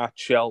win at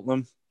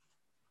Cheltenham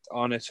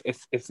on its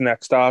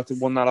next start. It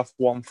won that off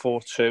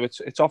 142.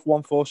 It's off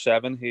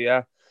 147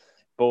 here,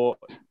 but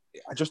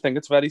I just think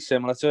it's very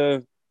similar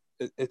to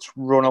its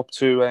run up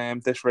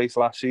to this race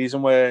last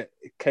season, where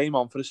it came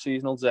on for the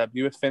seasonal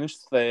debut. It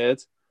finished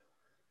 3rd,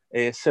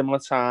 a similar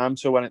time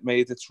to when it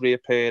made its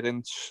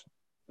reappearance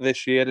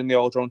this year in the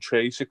Old Roan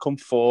Chase. It come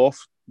 4th.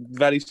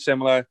 Very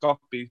similar, got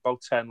beat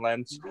about 10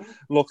 lengths.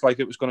 Looked like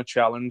it was going to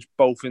challenge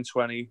both in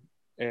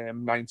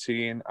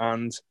 2019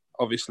 and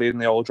obviously in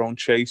the Old Roan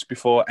Chase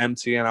before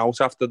emptying out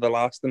after the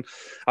last. And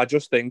I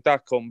just think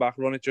that comeback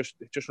run, it just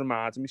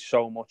reminded me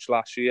so much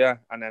last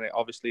year. And then it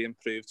obviously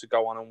improved to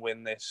go on and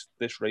win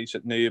this race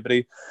at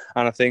Newbury.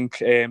 And I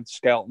think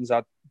Skelton's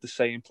had the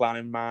same plan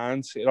in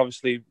mind. It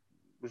obviously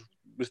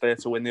was there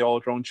to win the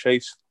Old Roan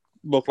Chase.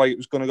 Looked like it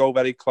was going to go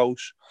very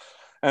close.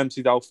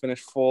 Emptied out,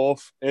 finished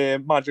 4th.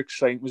 Magic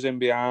Saint was in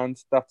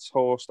behind. That's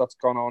horse that's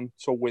gone on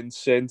to win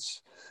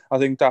since. I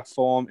think that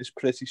form is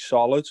pretty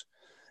solid.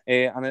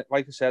 And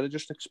like I said, I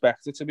just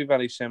expect it to be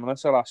very similar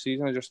to last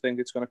season. I just think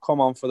it's going to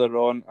come on for the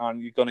run,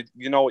 and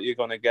you know what you're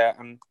going to get.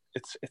 And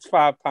it's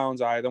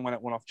 £5 higher than when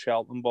it won off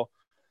Cheltenham, but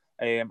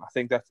I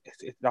think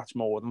that's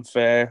more than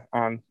fair.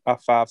 And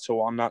at 5 to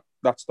 1,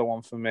 that's the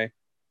one for me.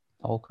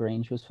 Old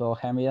Grange was for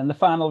Henry. And the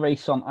final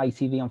race on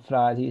ITV on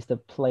Friday is the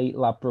Play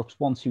Ladbrokes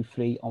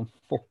 123 on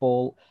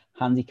football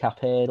handicap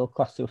hurdle,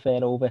 Class 2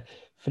 affair over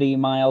 3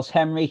 miles.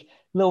 Henry,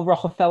 Lil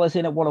Rockefeller's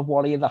in it. What a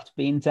warrior that's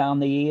been down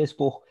the years,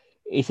 but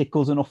is it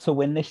good enough to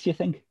win this, do you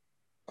think?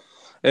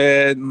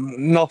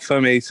 Not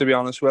for me, to be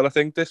honest. Well, I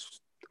think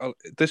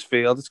this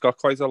field, it's got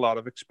quite a lot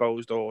of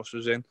exposed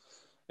horses in.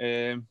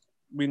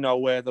 We know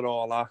where they're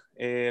all at.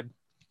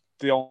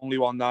 The only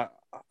one that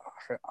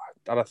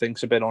I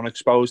think's a bit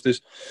unexposed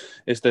is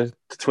the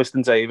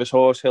Twiston Davis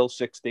horse, Hill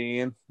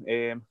 16.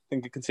 I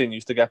think it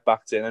continues to get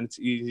backed in, and it's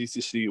easy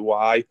to see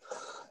why.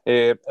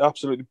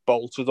 Absolutely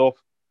bolted up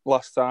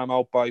last time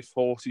out by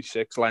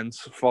 46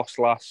 lengths.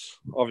 Fosslas,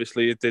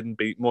 obviously it didn't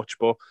beat much,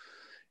 but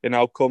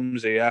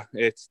comes here.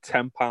 It's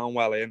 £10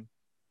 well in.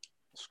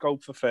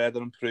 Scope for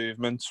further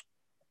improvements.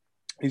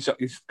 He's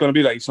going to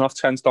be racing off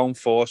 10 stone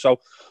 4, so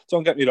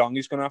don't get me wrong,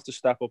 he's going to have to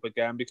step up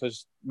again,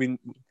 because we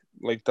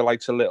like the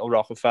likes of Little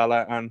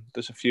Rockefeller and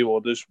there's a few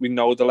others. We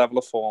know the level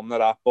of form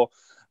they're at, but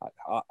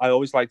I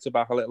always like to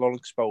back a little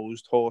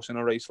unexposed horse in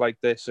a race like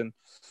this, and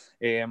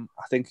I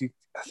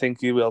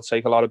think he will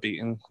take a lot of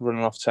beating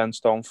running off 10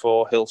 stone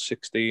 4, Hill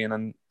 16,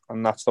 and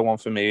that's the one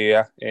for me.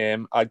 Yeah,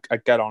 I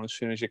get on as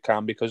soon as you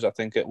can, because I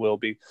think it will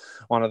be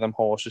one of them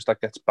horses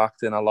that gets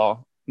backed in a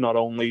lot, not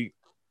only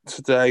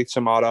today,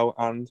 tomorrow,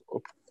 and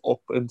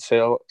up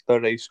until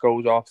the race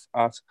goes off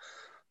at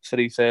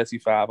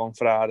 3:35 on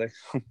Friday.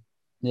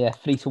 Yeah,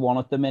 3 to 1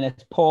 at the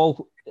minute.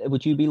 Paul,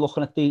 would you be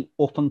looking at the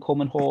up and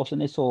coming horse in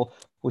this, or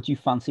would you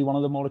fancy one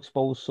of the more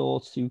exposed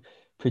sorts to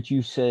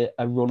produce a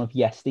run of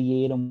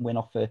yesteryear and win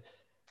off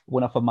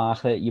a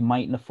marker you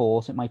mightn't have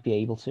thought it might be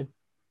able to?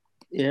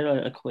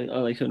 Yeah, I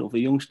like another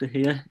youngster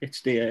here.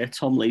 It's the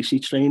Tom Lacey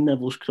train,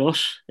 Neville's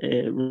Cross.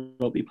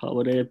 Robbie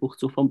Power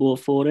booked up on board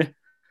for it.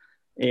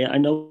 I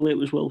know it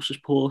was well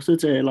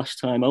supported last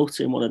time out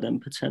in one of them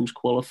Thames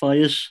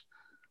qualifiers.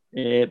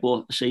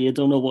 But say you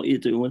don't know what you're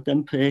doing with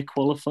them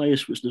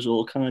qualifiers, because there's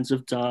all kinds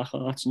of dark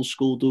arts and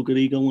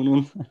skullduggery going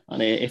on.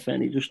 And if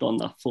any, just on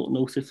that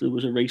footnote, if there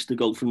was a race to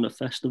go from the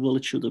festival,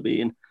 it should have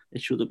been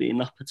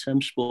that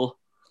Pertemps. But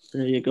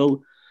there you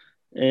go.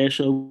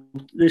 So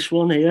this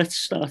one here, it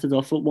started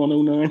off at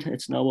 109.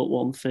 It's now at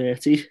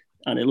 130,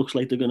 and it looks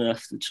like they're going to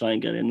have to try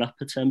and get in that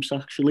Pertemps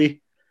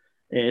actually.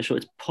 So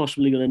it's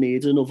possibly going to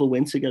need another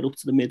win to get up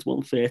to the mid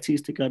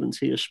 130s to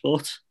guarantee a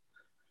spot.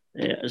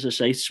 As I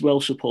say, it's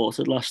well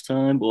supported last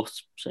time, but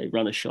say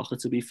ran a shocker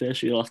to be fair,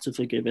 so you'll have to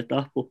forgive it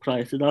that. But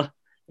prior to that,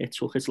 it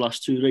took its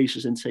last two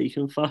races in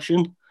taken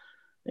fashion.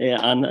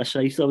 And I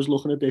say, I was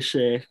looking at this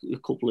a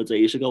couple of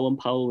days ago, and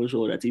Power was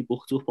already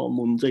booked up on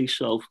Monday.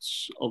 So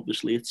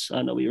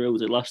I know he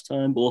rode it last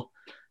time, but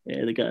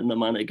they're getting the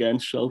man again.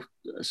 So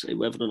I say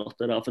whether or not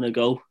they're having a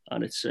go,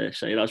 and it's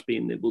it has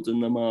been nibbled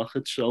in the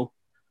market. So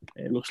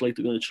it looks like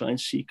they're going to try and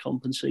seek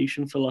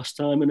compensation for last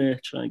time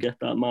and try and get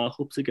that mark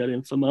up to get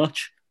in for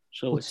March.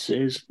 So it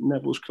says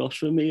Neville's Cross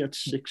for me at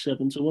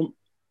 6-7 to 1.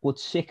 Would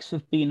 6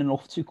 have been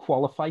enough to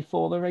qualify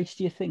for the race,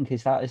 do you think?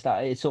 Is that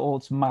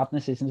it's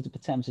madness, isn't it? The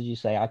Pertemps, as you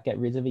say, I'd get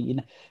rid of it.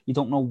 You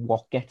don't know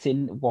what gets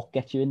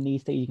you in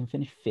these days. You can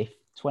finish 5th,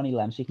 20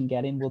 lengths you can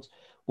get in.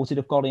 Would it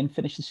have got in,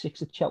 finished the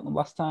 6th at Cheltenham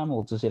last time,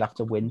 or does it have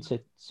to win to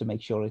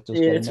make sure it does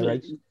get in the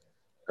race?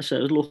 I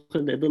was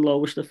looking at the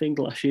lowest, I think,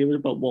 last year was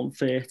about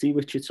 130,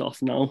 which it's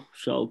off now.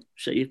 So,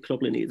 you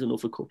probably need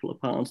another couple of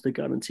pounds to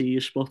guarantee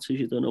your spots, as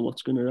you don't know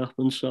what's going to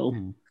happen. So,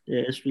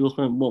 it's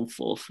looking at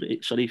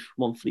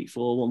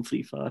 134,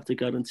 135 to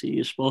guarantee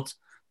your spot.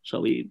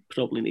 So, he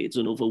probably needs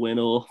another win,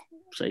 or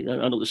I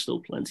know there's still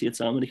plenty of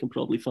time and he can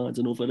probably find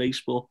another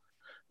race, but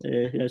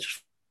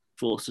just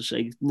forced to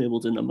say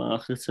nibbled in the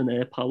market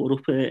and Power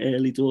up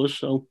early doors.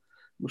 So,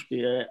 must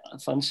be a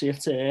fancy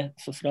it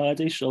for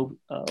Friday, so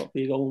I'll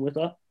be going with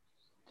that.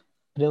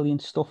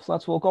 Brilliant stuff,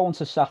 lads. We'll go on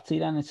to Saturday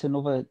then. It's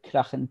another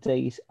cracking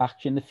day's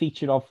action. The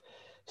feature of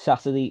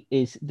Saturday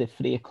is the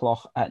 3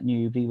 o'clock at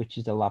Newbury, which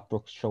is the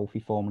Ladbrokes Trophy,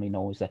 formerly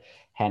known as the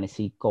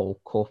Hennessy Gold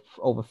Cup.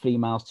 Over 3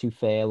 miles, 2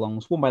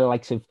 furlongs, won by the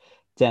likes of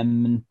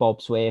Denman,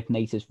 Bobsworth,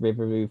 Natas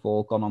River, who've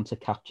all gone on to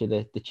capture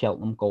the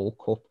Cheltenham Gold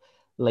Cup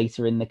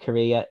later in the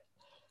career.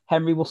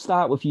 Henry, we'll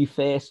start with you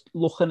first.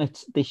 Looking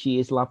at this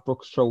year's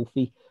Ladbrokes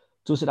Trophy,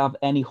 does it have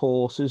any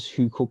horses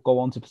who could go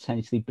on to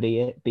potentially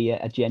be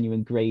a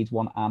genuine Grade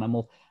 1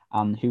 animal?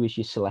 And who is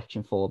your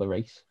selection for the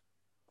race?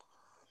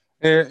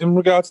 In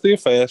regards to your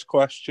first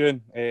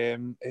question,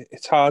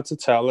 it's hard to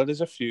tell. There's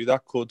a few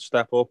that could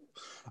step up.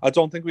 I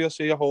don't think we'll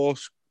see a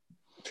horse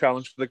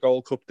challenge for the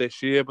Gold Cup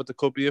this year, but there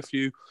could be a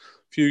few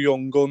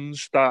young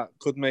guns that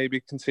could maybe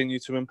continue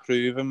to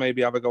improve and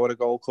maybe have a go at a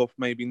Gold Cup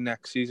maybe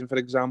next season, for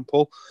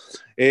example.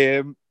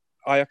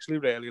 I actually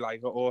really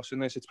like a horse in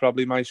this. It's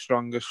probably my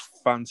strongest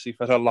fancy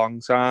for a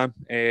long time.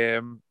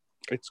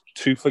 It's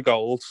 2 for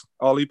Gold.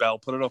 Ollie Bell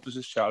put it up as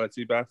his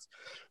charity bet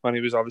when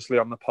he was obviously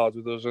on the pod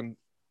with us, and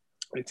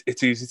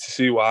it's easy to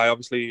see why.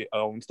 Obviously, he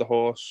owns the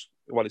horse.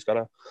 Well, he's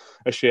got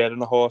a share in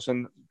the horse,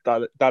 and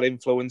that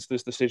influenced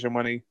his decision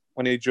when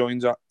he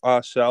joins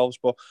ourselves.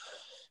 But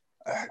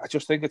I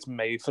just think it's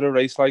made for a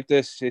race like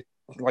this.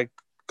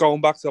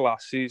 Going back to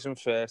last season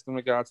first, in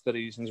regards to the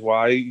reasons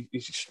why,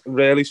 he's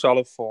really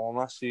solid form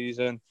last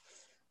season.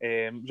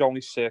 He was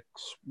only 6,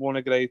 won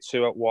a Grade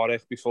 2 at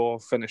Warwick before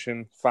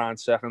finishing fine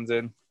second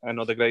in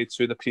another Grade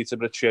 2, the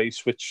Peterborough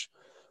Chase, which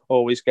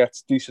always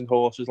gets decent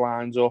horses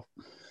lined up.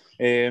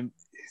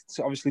 It's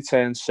obviously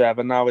turned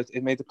 7 now.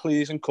 It made a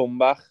pleasing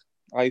comeback,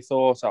 I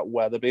thought, at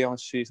Wetherby on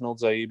his seasonal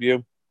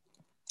debut.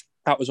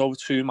 That was over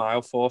 2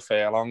 mile, 4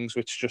 furlongs,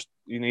 which just,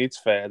 he needs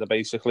further,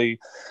 basically.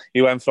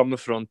 He went from the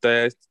front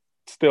there,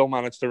 still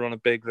managed to run a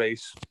big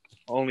race,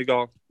 only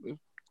got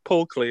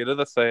pulled clear of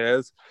the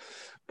third,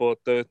 but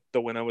the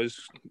winner was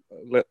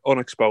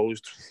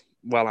unexposed,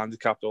 well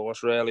handicapped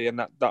horse really, and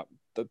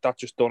that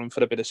just done him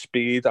for a bit of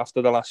speed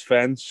after the last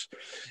fence.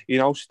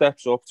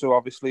 Steps up to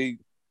obviously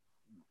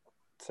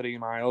 3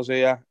 miles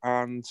here,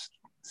 and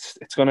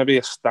it's going to be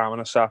a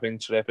stamina sapping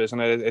trip, isn't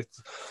it?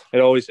 It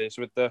always is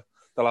with the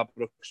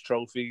Ladbrokes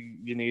Trophy.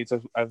 You need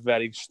a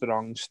very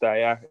strong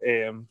stayer,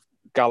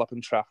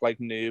 galloping track like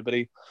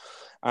Newbury,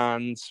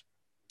 and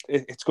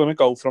it's going to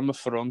go from the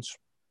front.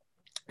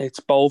 It's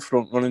bold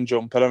front running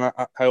jumper,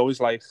 and I always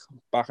like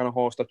backing a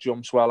horse that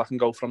jumps well. I can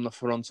go from the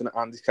front in a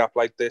handicap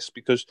like this,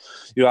 because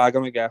you are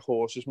going to get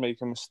horses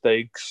making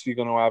mistakes. You're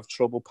going to have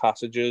trouble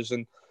passages,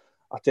 and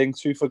I think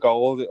 2 for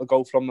Gold, it'll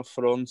go from the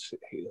front.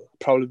 It'll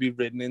probably be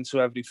ridden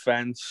into every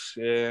fence.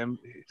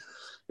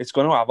 It's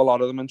going to have a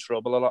lot of them in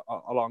trouble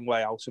a long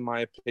way out, in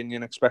my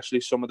opinion,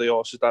 especially some of the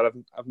horses that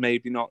have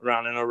maybe not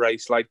ran in a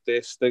race like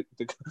this.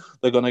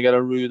 They're going to get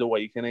a rude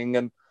awakening,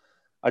 and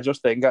I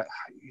just think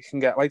you can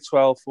get like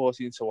 12,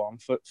 14 to 1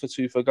 for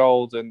 2 for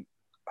Gold, and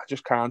I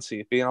just can't see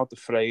it being out the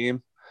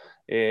frame.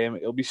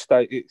 It'll be,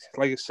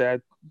 like I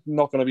said,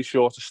 not going to be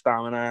short of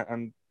stamina,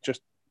 and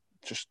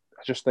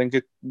I just think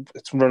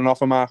it's running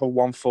off a mark of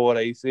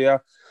 148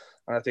 here,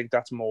 and I think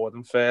that's more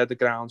than fair. The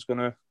ground's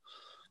gonna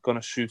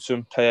suit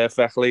him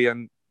perfectly,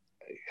 and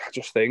I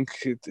just think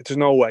there's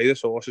no way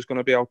this horse is going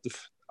to be out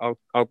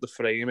the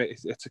frame.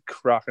 It's a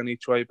cracking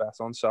each way bet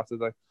on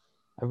Saturday.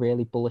 A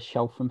really bullish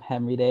shout from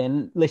Henry there.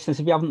 And listeners,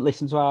 if you haven't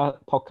listened to our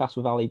podcast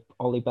with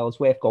Ollie Bell, it's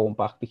worth going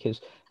back,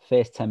 because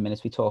first 10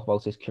 minutes we talk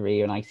about his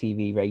career in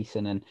ITV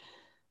racing and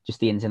just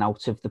the ins and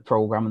outs of the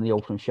programme and the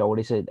open show.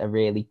 It is a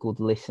really good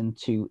listen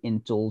to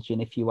indulge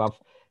in. If you have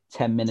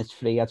 10 minutes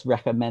free, I'd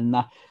recommend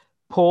that.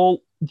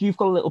 Paul, you've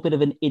got a little bit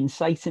of an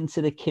insight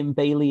into the Kim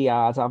Bailey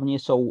yard, haven't you?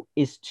 So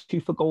is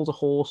Two for Gold a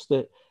horse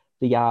that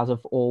the yard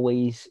have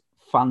always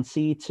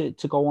fancy to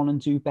go on and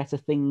do better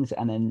things?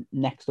 And then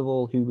next of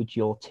all, who would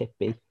your tip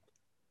be?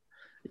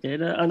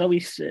 Yeah, I know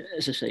he's,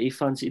 as I say, he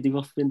fancied the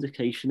rough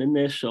vindication in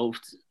there, so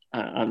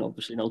and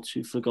obviously now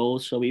Two for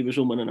Gold, so he was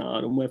and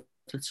whether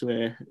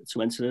to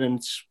enter it,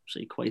 and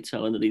say quite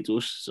telling that he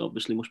does. So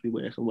obviously must be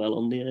working well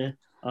on the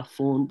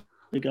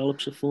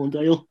gallops at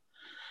Thorndale.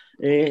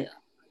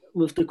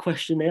 With the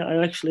question there,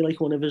 I actually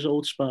like one of his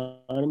old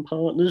sparring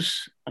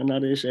partners, and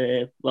that is,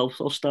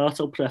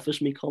 I'll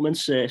preface my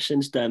comments,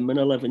 since Denman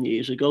 11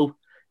 years ago,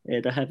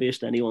 the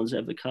heaviest anyone's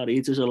ever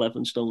carried is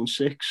 11 stone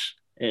 6,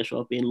 so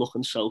I've been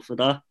looking south for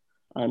that,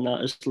 and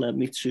that has led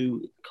me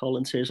to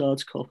Colin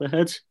Tizard's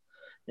Copperhead.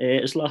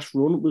 His last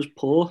run was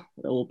poor,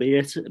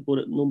 albeit, but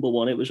at number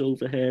 1 it was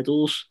over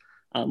hurdles,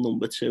 and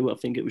number 2 I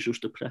think it was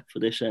just a prep for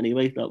this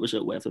anyway. That was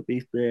at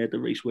Weatherby, the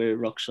race where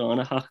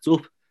Roxana hacked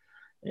up.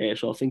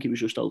 So I think he was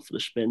just out for the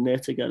spin there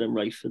to get him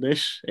right for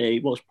this. He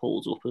was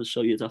pulled up,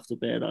 so you'd have to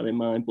bear that in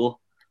mind, but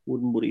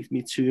wouldn't worry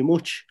me too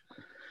much.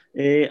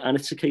 And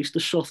it's a case the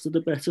softer the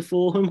better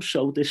for him,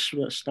 so this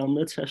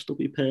stamina test will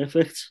be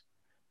perfect.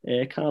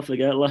 Can't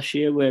forget last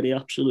year where he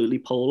absolutely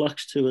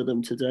poleaxed 2 of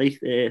them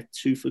today.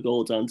 Two for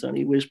Gold and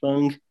Danny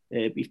Whizbang.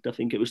 Beat, I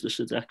think it was the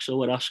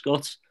Sodexo at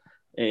Ascot.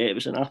 It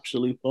was an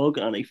absolute bog,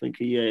 and I think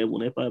he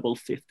won it by about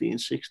 15,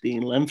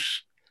 16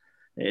 lengths.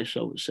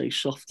 So say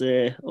soft,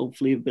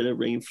 hopefully a bit of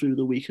rain through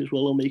the week as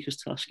well will make his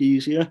task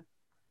easier.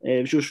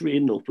 I was just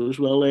reading up as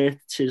well,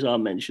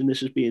 Tizard mentioned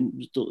this has been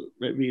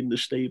reading the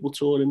stable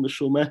tour in the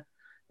summer,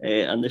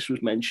 and this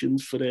was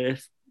mentioned for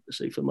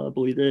my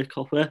boy there,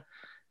 Copper.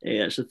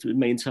 It's the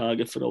main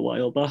target for a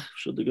while back,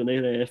 so they're going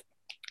to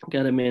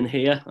get him in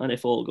here, and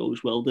if all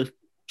goes well, they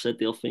said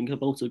they'll think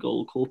about a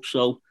Gold Cup.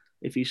 So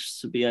if he's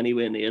to be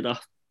anywhere near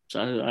that,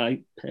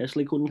 I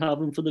personally couldn't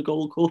have him for the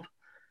Gold Cup.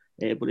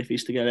 But if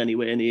he's to get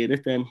anywhere near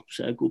it, then it's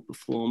a good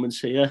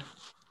performance here.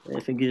 I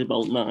think he's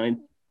about 9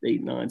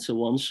 to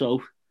 1.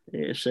 So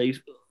say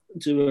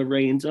do a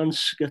rain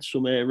dance, get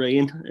some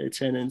rain,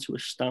 turn into a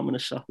stamina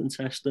sapping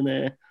test, and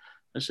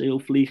I say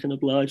hopefully he can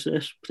oblige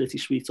this. Pretty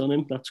sweet on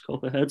him. That's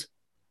Copperhead.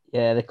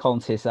 Yeah, the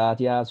Colin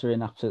Tizard yards were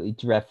in absolutely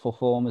dreadful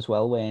form as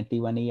well, weren't they,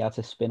 when he had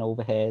to spin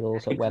over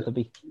hurdles at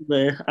Weatherby?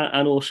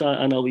 And also,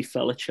 I know he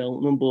fell at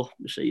Cheltenham, but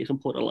so you can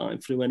put a line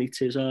through any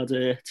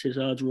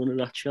Tizard's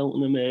runner at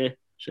Cheltenham.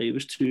 So it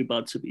was too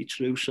bad to be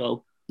true,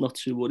 so not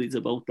too worried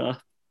about that.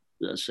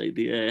 I say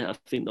I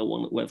think the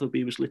one at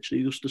Weatherby was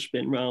literally just a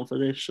spin round for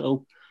this,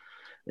 so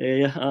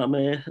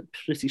I'm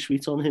pretty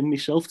sweet on him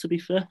myself, to be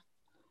fair.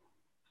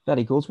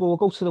 Very good. Well, we'll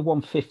go to the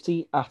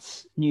 150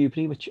 at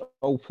Newbury, which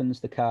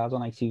opens the card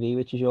on ITV,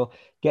 which is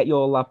get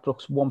your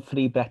Ladbrokes 1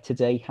 free bet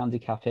today,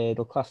 handicap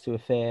hurdle, class 2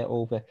 affair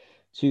over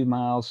 2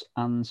 miles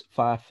and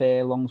 5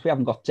 furlongs. We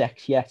haven't got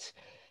decks yet,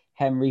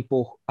 Henry,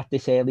 but at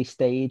this early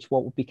stage,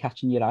 what would be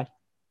catching your eye?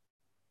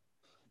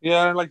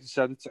 Yeah, like you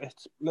said, it's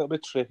a little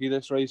bit tricky,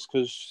 this race,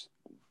 because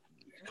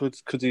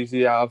could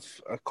easily have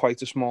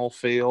quite a small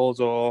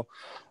field, or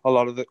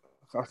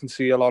I can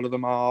see a lot of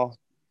them are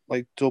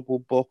like double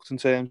booked in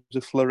terms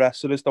of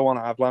Floressa is the one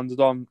I've landed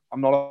on.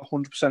 I'm not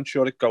 100%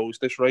 sure it goes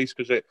this race,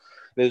 because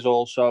there's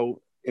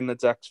also in the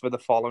decks for the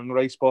following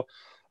race, but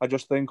I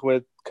just think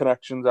with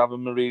connections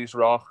having Marie's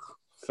Rock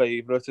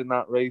favourite in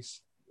that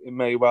race, it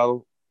may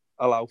well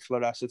allow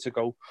Floressa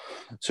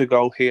to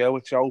go here,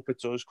 which I hope it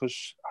does,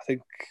 because I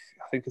think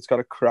it's got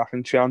a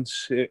cracking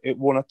chance. It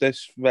won at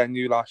this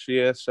venue last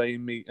year,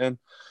 same meeting,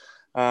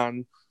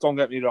 and don't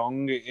get me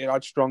wrong, it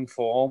had strong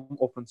form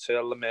up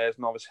until the Mares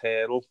Novice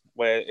Hurdle,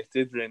 where it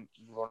did run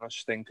a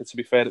stinker. To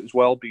be fair, it was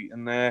well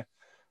beaten there,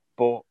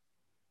 but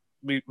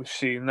we've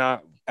seen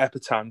that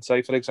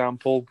Epatante, for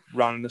example,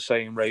 ran in the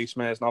same race,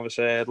 Mares Novice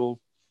Hurdle,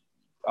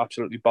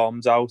 absolutely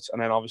bombed out,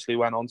 and then obviously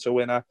went on to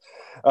win a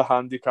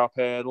handicap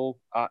hurdle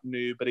at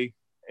Newbury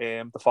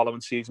the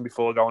following season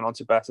before going on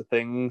to better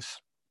things.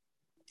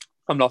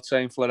 I'm not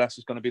saying Floressa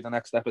is going to be the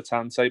next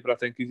Epatante, but I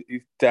think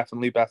he's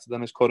definitely better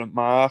than his current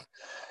mark.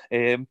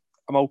 I'm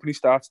hoping she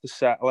starts to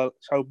settle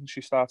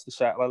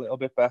a little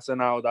bit better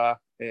now that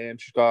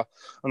she's got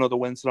another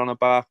winter on her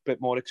back, a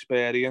bit more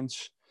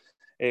experience.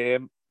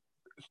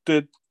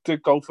 Did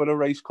go for a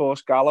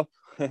racecourse gallop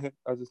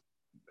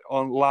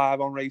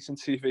live on Racing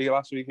TV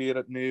last week here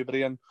at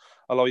Newbury, and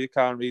although you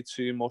can't read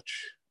too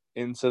much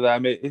into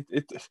them,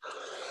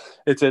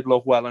 it did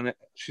look well, and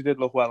she did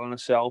look well in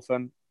herself,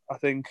 and I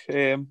think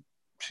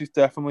she's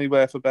definitely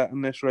worth a bet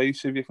in this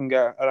race if you can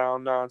get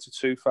around 9 to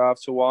 2, 5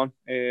 to 1.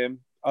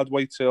 I'd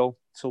wait till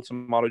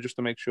tomorrow just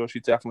to make sure she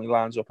definitely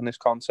lines up in this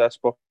contest.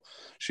 But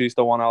she's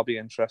the one I'll be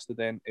interested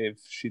in if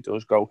she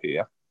does go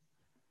here.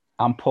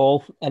 And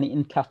Paul,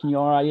 anything catching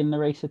your eye in the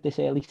race at this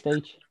early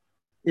stage?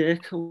 Yeah,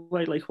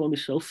 quite like one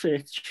myself.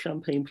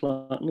 Champagne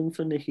Platinum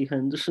for Nikki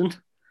Henderson.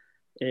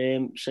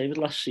 Saved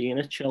last season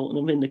at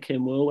Cheltenham in the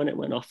Kimwell when it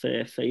went off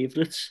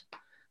favourites.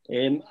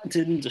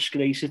 Didn't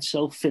disgrace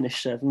itself,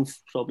 finished 7th,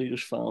 probably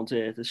just found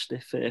the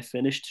stiff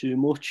finish too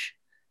much.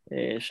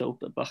 So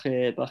back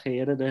here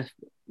at a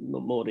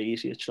more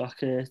easier track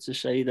to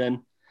say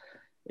then.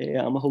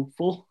 I'm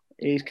hopeful.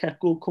 He's kept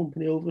good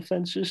company over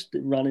fences.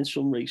 Ran in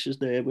some races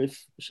there with,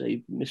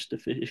 say, Mr.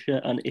 Fisher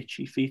and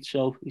Itchy Feet,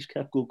 so he's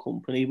kept good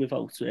company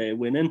without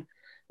winning.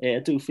 I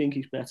do think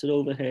he's better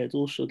over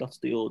hurdles, so that's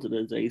the order of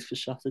the day for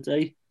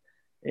Saturday.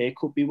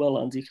 Could be well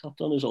handicapped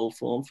on his old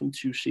form from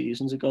 2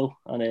 seasons ago,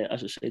 and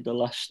as I say, the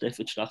last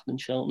stiffer track than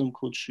Cheltenham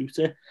could suit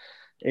it.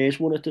 He's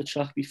won at the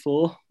track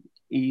before.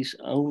 He's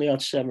only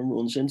had 7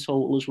 runs in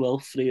total as well,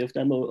 3 of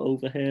them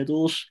over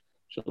hurdles.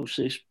 So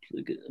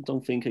I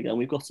don't think, again,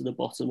 we've got to the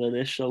bottom of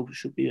this, so there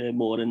should be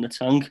more in the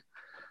tank.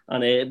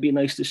 And it'd be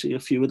nice to see a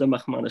few of the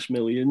McManus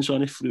Millions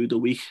on it through the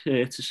week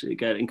to see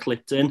getting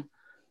clipped in.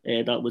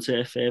 That would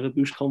further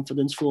boost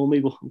confidence for me,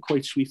 but I'm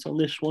quite sweet on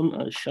this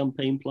one as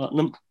Champagne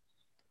Platinum.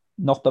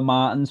 Not the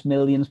Martins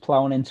Millions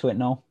ploughing into it,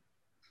 no?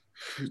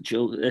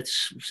 Joe,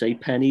 it's say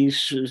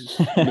pennies,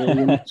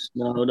 millions.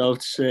 no,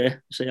 it's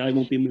say I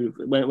won't be moved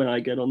when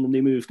I get on, and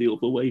they move the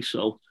other way.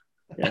 So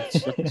yeah,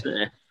 that's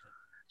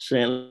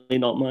certainly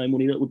not my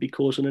money that would be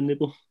causing a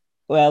nibble.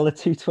 Well, the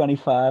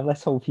 225,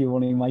 let's hope your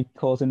money might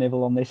cause a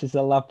nibble on this. Is the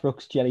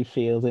Ladbrokes Jerry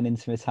Field an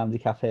intimate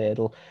handicap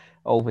hurdle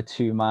over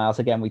 2 miles?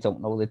 Again, we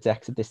don't know the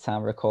decks at this time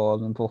of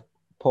recording, but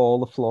Paul,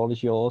 the floor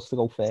is yours to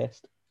go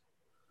first.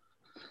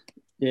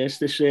 Yes,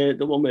 this the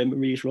one where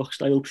Marie's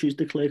Rockstyle. I hope she's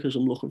declared because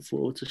I'm looking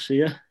forward to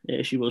see her.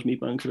 She was my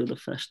banker at the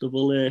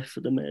festival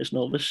for the Mayor's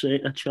Novice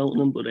at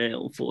Cheltenham, but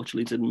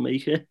unfortunately didn't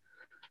make it.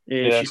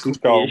 She's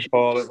going,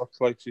 Paul. It looks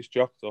like she's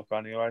jocked up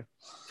anyway.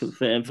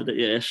 Confirmed for the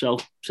year, so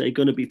say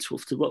going to be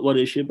tough to. What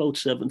is she, about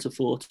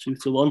 7-4,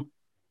 2-1?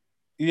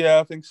 Yeah,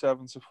 I think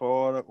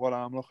 7-4. What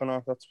I'm looking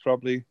at, that's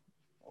probably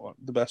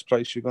the best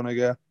price you're going to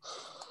get.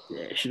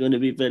 Yeah, she's going to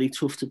be very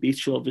tough to beat.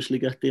 She'll obviously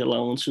get the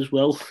allowance as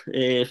well.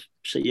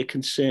 So your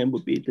concern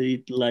would be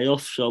the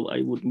layoff, so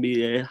I wouldn't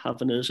be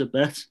having her as a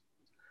bet.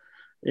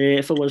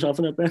 If I was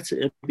having a bet,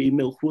 it'd be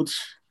Milkwood.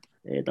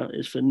 That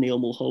is for Neil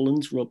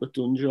Mulholland. Robert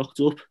Dunn jocked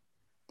up.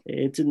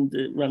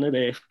 Ran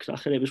a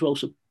cracker. It was well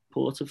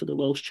supported for the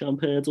Welsh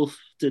Champ hurdle.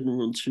 Didn't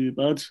run too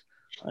bad.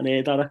 And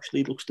that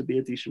actually looks to be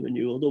a decent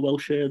renewal. The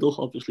Welsh hurdle,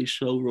 obviously,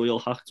 so Royal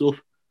hacked up.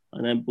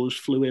 And then Buzz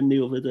flew in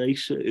the other day,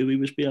 so who he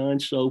was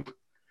behind. So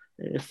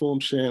form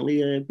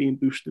certainly being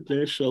boosted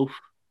there. So,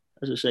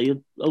 as I say, I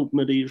hope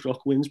Marie's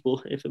Rock wins,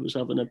 but if it was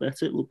having a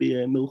bet, it will be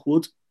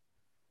Milkwood.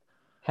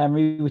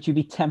 Henry, would you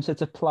be tempted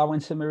to plough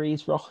into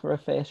Marie's Rock for a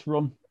first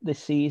run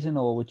this season,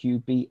 or would you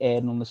be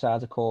erring on the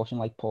side of caution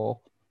like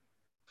Paul?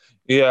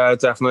 Yeah,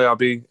 definitely. I'll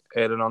be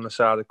erring on the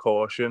side of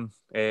caution.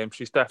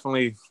 She's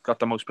definitely got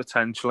the most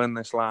potential in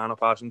this lineup,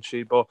 hasn't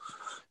she? But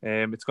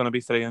it's going to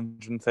be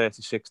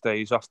 336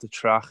 days off the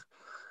track,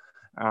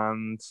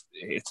 and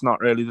it's not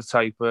really the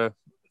type of,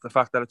 the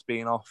fact that it's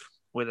been off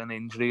with an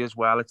injury as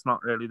well, it's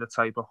not really the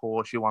type of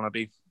horse you want to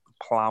be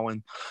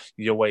ploughing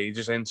your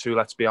wages into,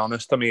 let's be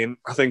honest. I mean,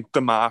 I think the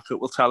market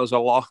will tell us a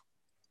lot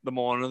the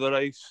morning of the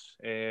race,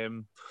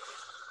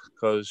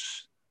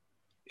 because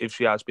if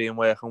she has been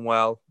working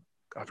well,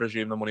 I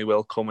presume the money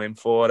will come in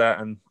for her,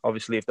 and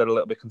obviously if they're a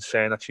little bit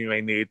concerned that she may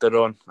need the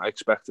run, I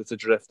expect her to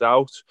drift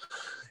out.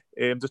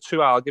 The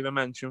 2 I'll give a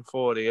mention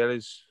for here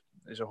is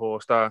a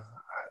horse that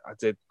I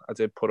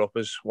did put up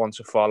as one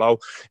to follow,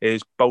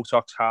 is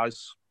Botox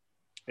Has.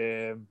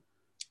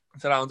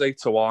 It's around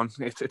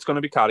 8-1. It's going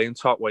to be carrying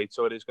top weight,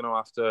 so it is going to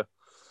have to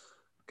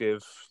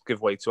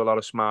give weight to a lot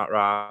of smart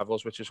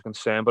rivals, which is a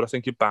concern. But I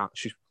think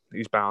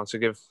he's bound to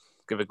give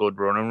a good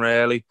running,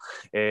 really.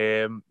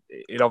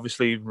 It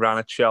obviously ran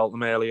at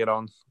Cheltenham earlier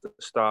on the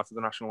start of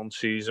the National One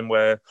season,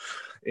 where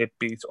it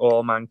beat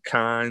All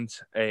Mankind,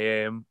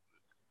 and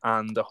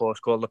a horse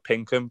called the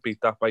Pinkham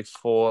beat that by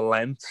 4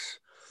 lengths.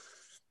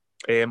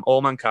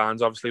 All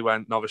Mankind obviously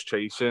went novice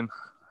chasing,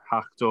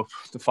 hacked up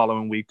the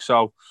following week,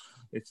 so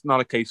it's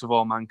not a case of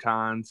All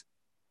Mankind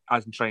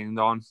hasn't trained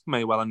on,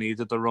 may well have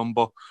needed the run,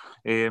 but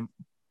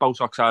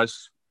Botox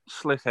Has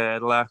slick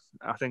hurdler.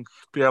 I think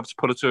be able to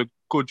put it to a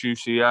good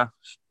use here.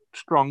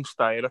 Strong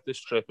style at this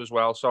trip as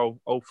well, so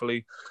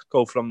hopefully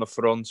go from the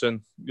front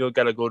and you'll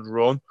get a good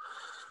run.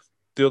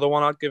 The other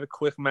one I'd give a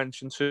quick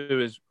mention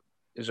to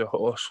is a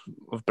horse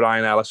of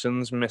Brian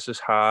Ellison's, Mrs.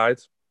 Hyde.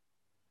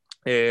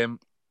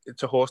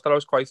 It's a horse that I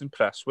was quite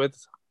impressed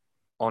with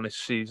on his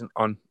season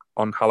on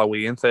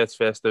Halloween,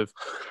 31st of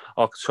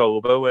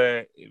October,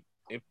 where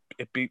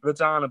it beat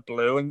Verdana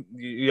Blue, and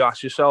you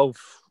ask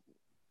yourself,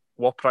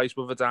 what price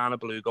will Verdana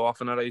Blue go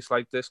off in a race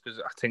like this? Because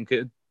I think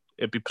it'd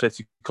be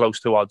pretty close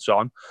to odds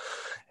on.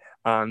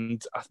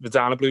 And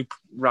Verdana Blue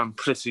ran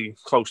pretty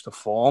close to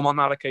form on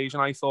that occasion.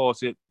 I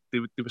thought they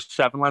were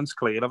 7 lengths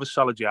clear of a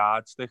solid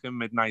yardstick in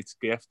Midnight's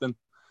Gift, and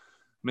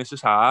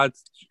Mrs. Hard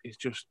is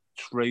just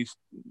raced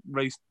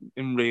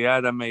in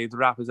rear and made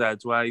rapid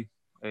headway.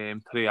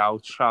 3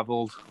 out,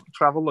 travelled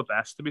the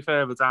best, to be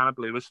fair. Verdana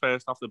Blue was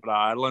first off the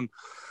bridle, and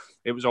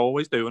it was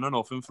always doing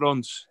enough in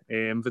front.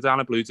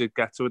 Verdana Blue did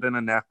get to it in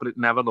a neck, but it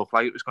never looked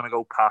like it was going to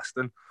go past.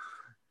 And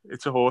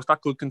it's a horse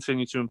that could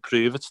continue to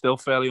improve. It's still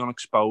fairly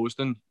unexposed,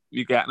 and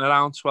you're getting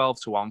around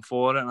 12-1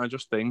 for it. And I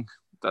just think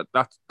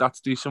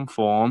that's decent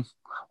form.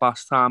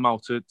 Last time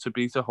out to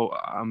beat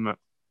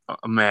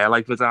a mare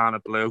like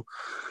Verdana Blue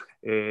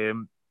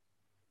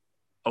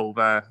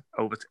over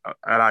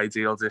an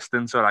ideal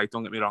distance. All right,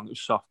 don't get me wrong, it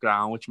was soft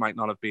ground, which might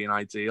not have been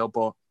ideal,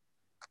 but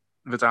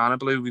Verdana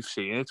Blue, we've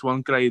seen it. It's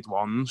won Grade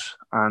 1s,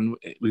 and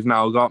we've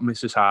now got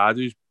Mrs. Hard,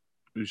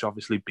 who's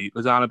obviously beat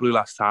Verdana Blue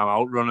last time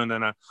out, running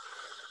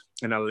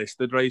in a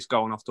listed race,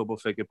 going off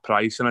double-figure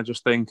price. And I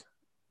just think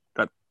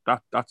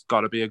that's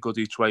got to be a good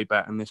each-way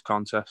bet in this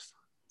contest.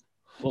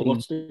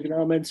 What's the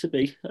ground meant to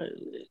be?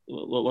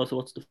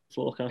 What's the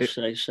forecast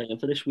saying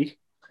for this week?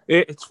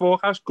 It's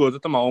forecast good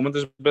at the moment.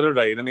 There's a bit of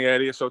rain in the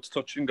area, so it's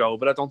touch and go.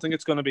 But I don't think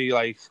it's going to be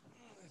like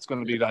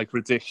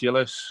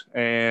ridiculous.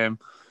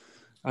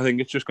 I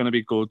think it's just going to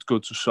be good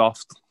to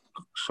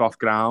soft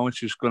ground,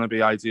 which is going to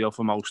be ideal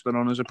for most of the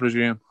runners, I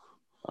presume.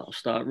 I'll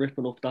start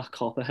ripping up that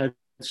copperhead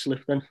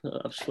slip then.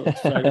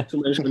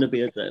 There's going to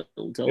be a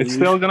It's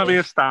still going to be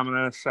a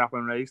stamina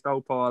sapping race though,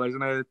 Paul,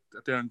 isn't it?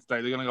 At the end of the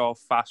day, they're going to go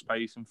fast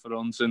pace in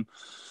front, and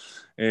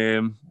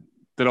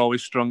they're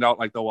always strung out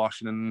like the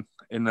Washington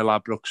in the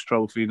Ladbrokes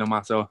Trophy, no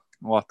matter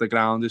what the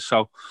ground is.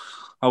 So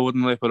I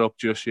wouldn't lip it up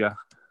just yet.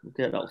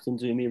 Get out and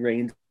do me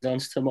rain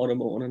dance tomorrow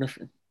morning, I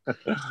think.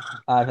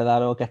 Either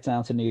that or get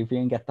down to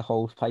Newbury and get the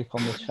hose pipe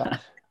on the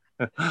track.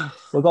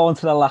 We'll go on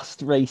to the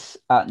last race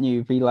at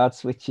Newbury,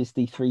 lads, which is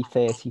the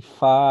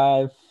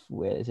 3:35.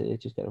 Where is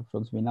it? Just get in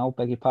front of me now.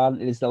 Beg your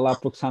pardon. It is the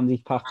Ladbrokes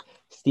Handicap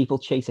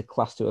Steeplechaser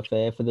Class 2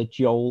 affair for the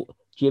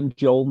Jim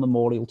Joel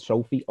Memorial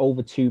Trophy,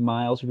 over 2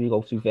 miles. If you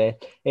go through there,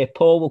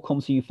 Paul, will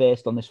come to you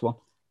first on this one.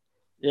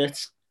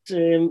 It's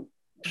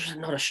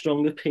not a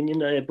strong opinion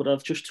there, but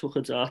I've just took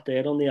a dart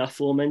there on the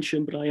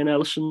aforementioned Brian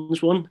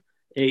Ellison's one.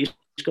 He's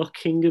got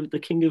the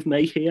King of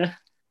May here.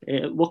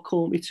 What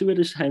caught me to it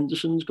is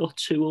Henderson's got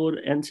 2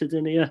 entered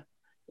in here,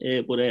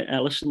 but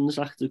Ellison's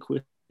acted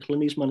quickly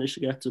and he's managed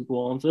to get to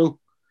Bourneville.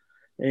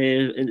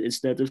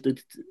 Instead of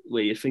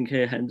where you think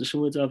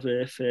Henderson would have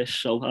first.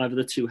 So either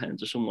the 2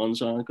 Henderson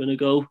ones aren't going to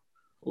go,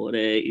 or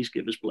he's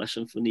given his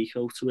blessing for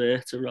Nico to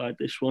ride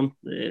this one,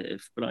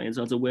 if Brian's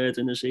had a word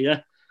in his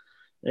ear.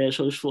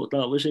 So I just thought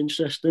that was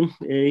interesting.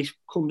 He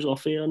comes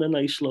off here on a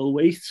nice low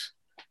weight.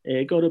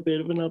 Got a bit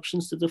of an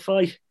absence to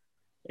defy.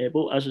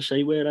 But as I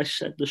say, where I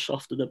said the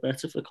softer the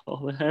better for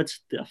Copperhead,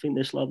 I think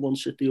this lad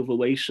wants it the other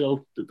way,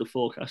 so the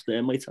forecast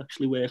there might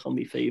actually work on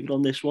my favour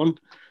on this one.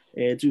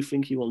 I do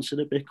think he wants it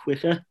a bit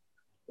quicker.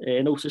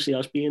 Notice he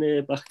has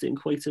been backed in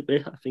quite a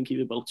bit. I think he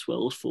was about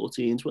 12s,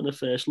 14s when I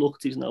first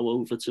looked. He's now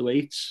over to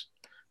 8s.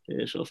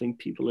 So I think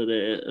people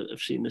have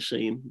seen the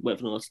same,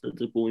 whether or not it's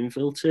the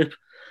Bourneville tip.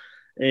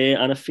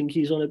 And I think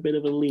he's on a bit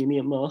of a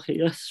lenient mark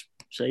here.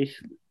 Say,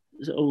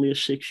 there's only a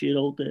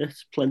 6-year-old there.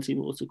 There's plenty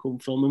more to come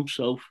from him.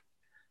 So,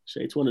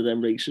 say it's one of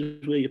them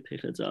races where you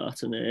pick a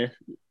dart and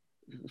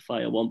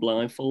fire one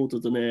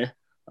blindfolded, and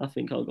I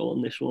think I'll go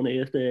on this one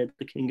here, the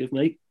King of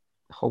May.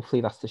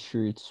 Hopefully that's the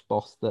shrewd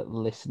spot that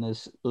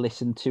listeners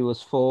listen to us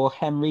for.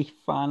 Henry,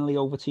 finally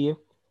over to you.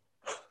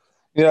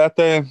 Yeah,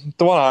 the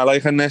one I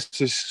like in this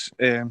is,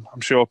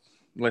 I'm sure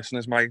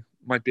listeners might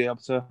be able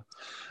to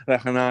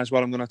recognise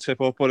what I'm going to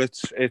tip up, but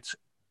it's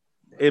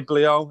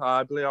Iblio.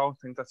 I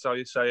think that's how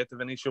you say it, the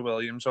Venetia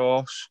Williams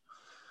horse.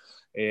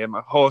 A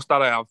horse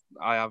that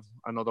I have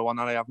another one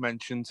that I have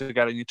mentioned to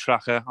get in your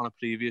tracker on a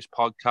previous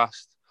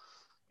podcast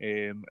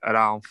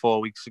around 4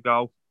 weeks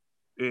ago.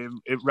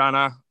 It ran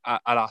at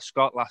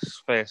Ascot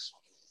last first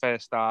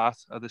start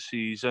of the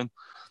season.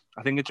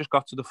 I think it just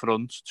got to the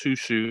front too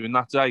soon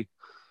that day.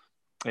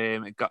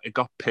 It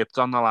got pipped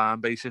on the line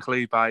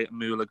basically by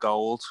Moolah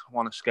Gold,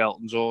 one of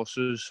Skelton's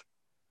horses.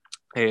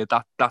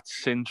 That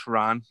since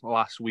ran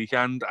last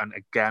weekend, and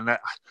again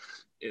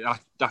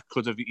that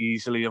could have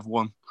easily have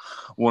won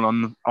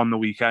on the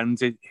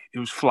weekend. It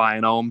was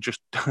flying home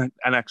just an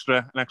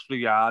extra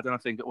yard, and I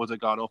think it would have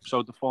got up.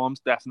 So the form's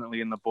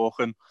definitely in the book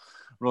and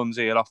runs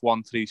here off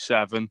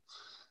 137.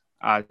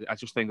 I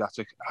just think that's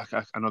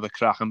another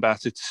cracking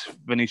bet. It's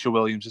Venetia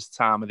Williams'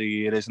 time of the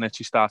year, isn't it?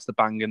 She starts to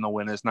bang in the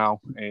winners now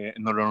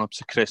in the run up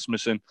to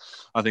Christmas, and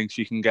I think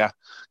she can get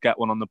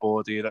one on the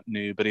board here at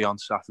Newbury on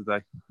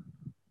Saturday.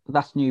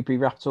 That's Newbury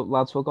wrapped up,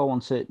 lads. We'll go on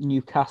to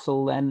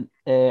Newcastle then,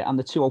 and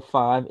the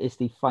 205 is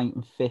the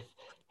fighting 5th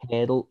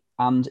hurdle,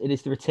 and it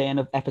is the return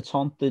of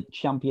Epatante, the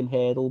champion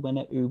hurdle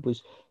winner, who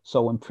was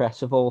so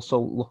impressive. Also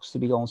looks to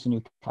be going to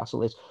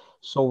Newcastle is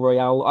Sol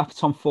Royale.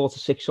 Epatante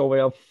 4-6, Sol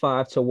Royale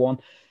 5-1.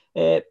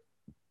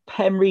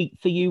 Henry,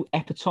 for you,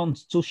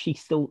 Epatante, does she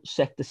still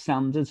set the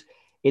standard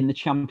in the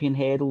champion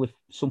hurdle, with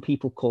some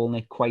people calling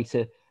it quite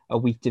a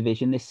weak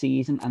division this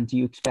season? And do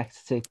you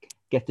expect to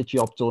get the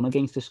job done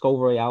against Escol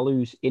Royale,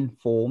 who's in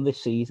form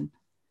this season.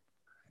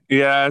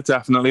 Yeah,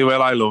 definitely.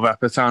 Well, I love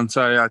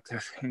Epatante.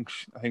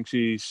 I think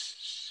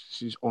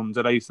she's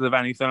underrated of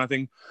anything. I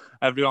think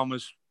everyone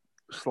was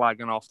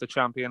slagging off the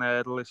champion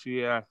hurdle this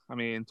year. I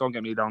mean, don't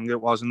get me wrong, it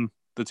wasn't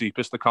the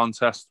deepest the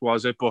contest,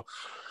 was it? But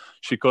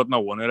she couldn't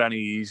have won it any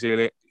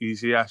easier.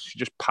 She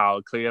just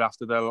powered clear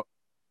after the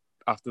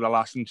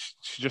last, and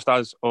she just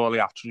has all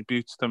the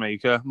attributes to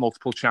make her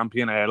multiple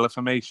champion hurdler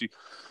for me.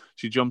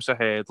 She jumps her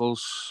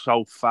hurdles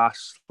so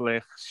fast,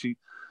 slick.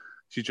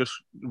 She's just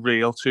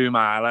real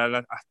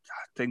 2-miler. I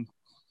think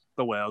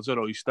the world's her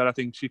oyster. I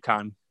think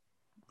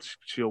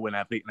she'll win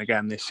everything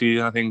again this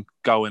season. I think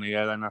going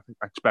here, and I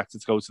expect her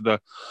to go to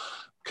the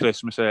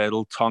Christmas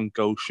hurdle, Tonk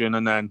Ocean,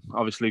 and then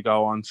obviously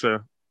go on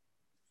to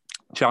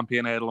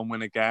champion hurdle and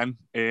win again.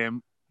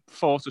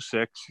 4 to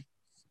 6.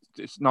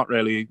 It's not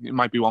really. It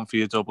might be one for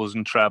your doubles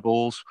and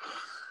trebles.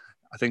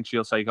 I think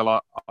she'll take a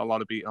lot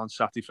of beating on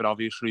Saturday for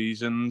obvious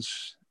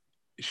reasons.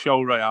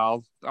 Show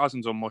Royale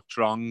hasn't done much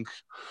wrong.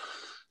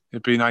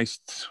 It'd be nice.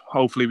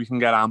 Hopefully, we can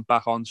get Ant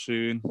back on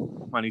soon.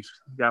 When he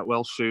get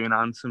well soon,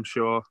 Ant, I'm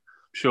sure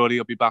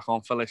he'll be back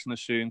on for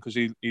listeners soon because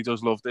he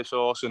does love this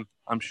horse, and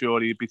I'm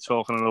sure he'd be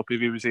talking it up if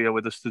he was here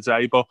with us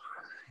today. But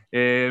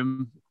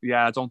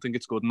yeah, I don't think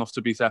it's good enough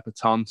to beat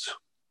Epatante.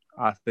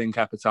 I think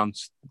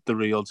Epatante's the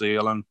real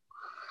deal, and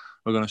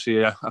we're going to see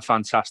a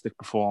fantastic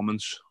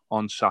performance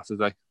on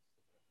Saturday.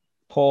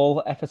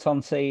 Paul,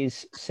 Epatante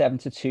is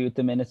 7-2 at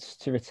the minute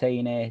to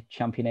retain a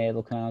champion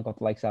hurdle. Got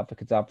the likes of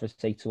Abracadabra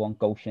 8-1,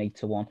 Goshen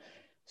 8-1,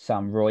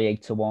 Sam Roy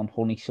 8-1,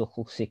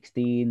 Honeysuckle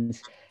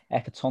 16s.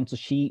 Epatante, does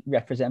she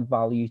represent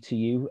value to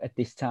you at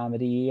this time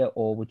of the year,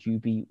 or would you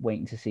be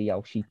waiting to see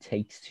how she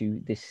takes to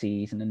this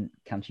season, and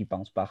can she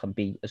bounce back and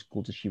be as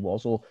good as she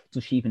was, or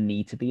does she even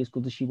need to be as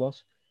good as she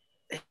was?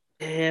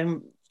 Yeah,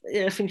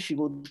 I think she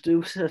would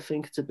do. I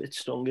think it's a bit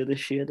stronger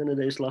this year than it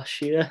is last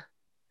year.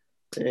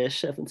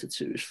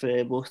 7-2 is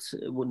fair, but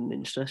it wouldn't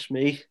interest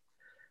me.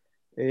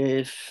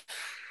 If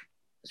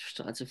just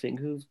trying to think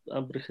who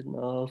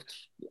Abracadabra.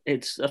 I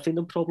think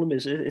the problem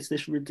is it's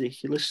this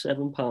ridiculous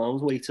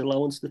 £7 weight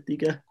allowance that they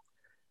get.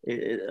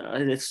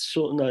 It's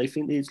something I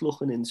think needs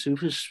looking into.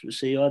 Because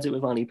see, I had it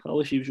with Annie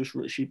Power.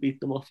 She beat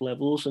them off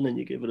levels, and then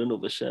you give her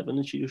another 7,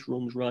 and she just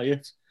runs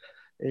riot.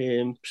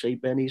 Say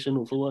Benny's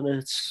another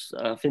one.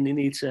 I think they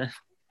need to,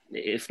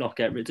 if not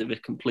get rid of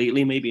it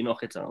completely, maybe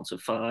knock it down to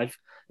 5,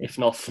 if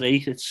not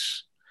 3.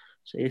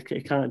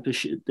 It can't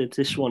be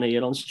this one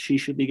here on. She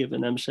should be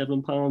giving them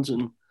 £7,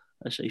 and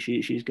I say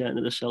she's getting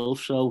it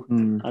herself. So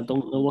I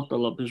don't know what the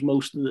lot, because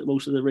most of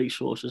the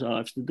racehorses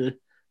after the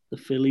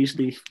fillies,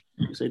 they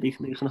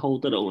can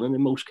hold their own, and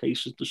in most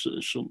cases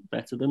they're something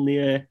better than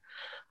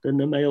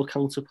the male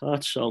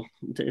counterparts. So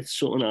it's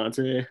something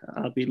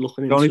I'd be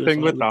looking into. The only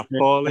thing with that,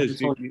 Paul, is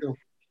the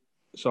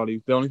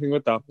only thing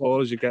with that,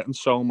 Paul, is you're getting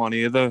so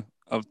many of the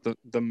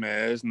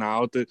mares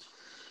now.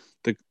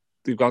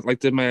 You've got like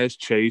the mares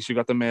chase, you've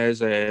got the mares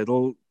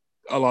hurdle.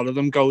 A lot of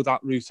them go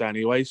that route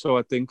anyway. So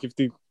I think if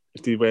they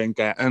weren't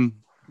getting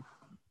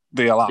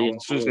the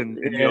allowances in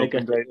the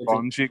open grade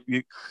ones,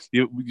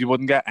 you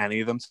wouldn't get any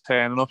of them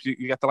turning up. You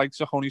get the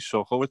likes of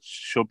Honeysuckle, which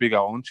should be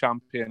going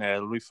champion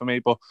hurdle for me,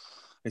 but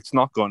it's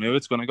not going to.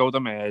 It's going to go the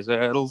mares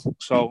hurdle.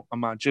 So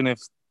imagine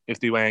if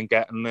they weren't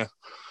getting the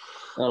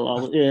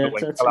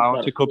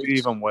allowance, it could be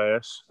even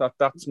worse.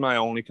 That's my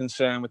only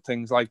concern with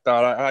things like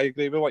that. I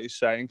agree with what you're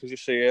saying, because you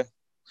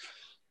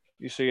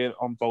see it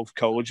on both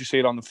codes. You see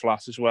it on the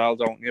flat as well,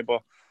 don't you?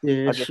 But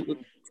I just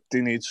think they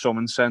need some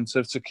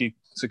incentive to keep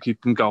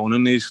them going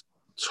in these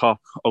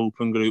top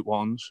open group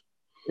ones.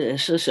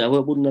 Yes, I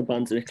wouldn't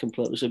abandon it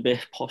completely. It was a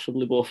bit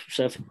possibly, but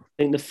I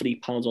think the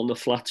 £3 on the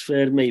flats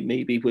fair,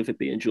 maybe with it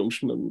being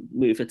jumps,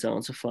 move it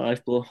down to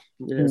 5. But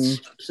yeah,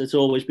 it's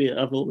always been.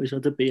 I've always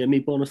had to be in my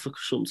bonnet for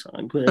some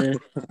time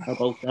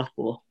about that.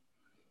 But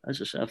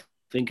as I said, I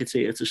think it's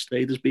here to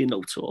stay. There's been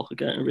no talk of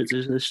getting rid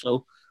of this,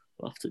 so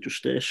we'll have to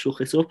just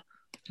suck it up.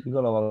 You've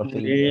got a lot of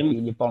being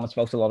in your bonnet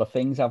about a lot of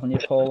things, haven't you,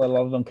 Paul? A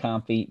lot of them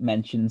can't be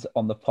mentioned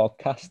on the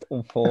podcast,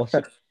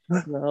 unfortunately.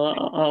 No,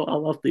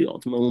 I'll have the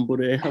odd moment, but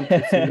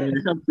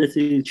I'm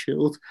pretty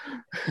chilled.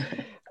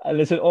 And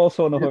there's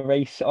also another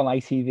race on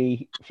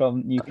ITV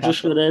from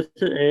Newcastle. I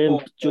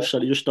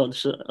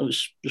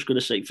was just going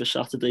to say for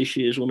Saturday,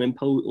 she is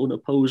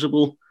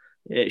unopposable.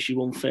 She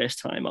won first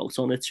time out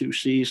on her 2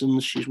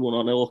 seasons. She's won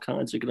on all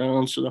kinds of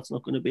ground, so that's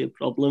not going to be a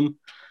problem.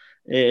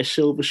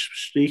 Silver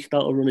Streak,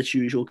 that'll run its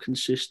usual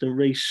consistent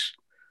race.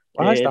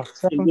 Why is that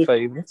second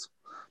favourite?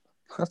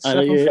 That's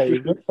second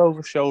favourite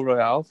over Show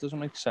Royale. Doesn't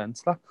make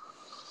sense, that.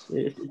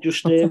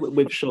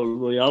 With Show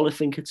Royale, I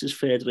think it's his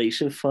 3rd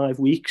race in 5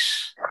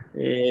 weeks.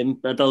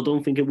 I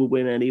don't think it will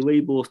win anyway,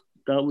 but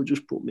that would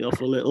just put me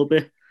off a little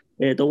bit.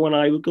 The one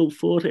I would go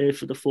for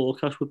the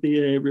forecast would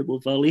be Ribble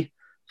Valley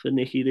for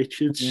Nicky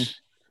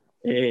Richards.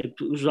 It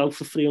was out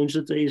for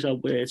 300 days,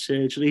 had wear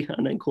surgery,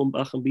 and then come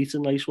back and beat a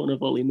nice one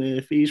of Ollie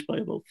Murphy's by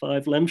about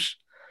 5 lengths.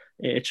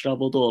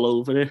 Travelled all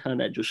over it,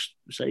 and then just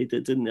say they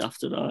didn't have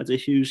to ride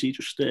it. Hughes, he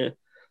just say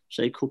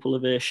a couple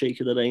of shake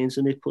of the reins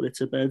and they put it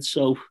to bed.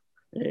 So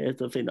I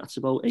think that's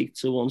about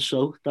 8-1.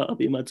 So that'll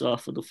be my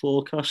draft for the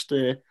forecast.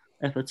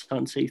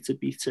 Epatante to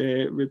beat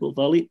Ribble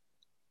Valley.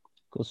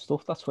 Good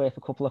stuff. That's worth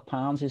a couple of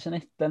pounds, isn't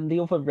it? Then the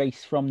other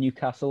race from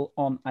Newcastle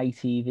on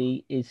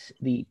ITV is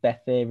the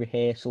Betfair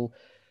Rehearsal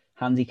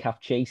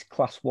Handicap Chase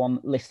Class 1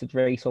 listed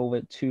race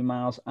over 2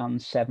 miles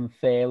and 7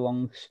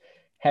 furlongs.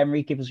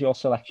 Henry, give us your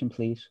selection,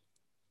 please.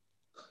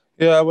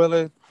 Yeah,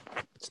 well,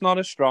 it's not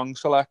a strong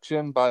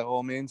selection by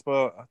all means,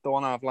 but the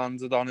one I've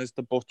landed on is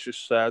the Butcher's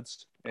Said.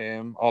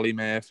 Ollie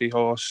Murphy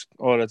horse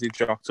already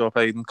jocked up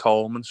Aidan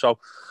Coleman, so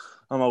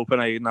I'm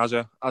hoping Aidan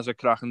has a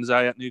cracking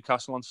day at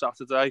Newcastle on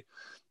Saturday.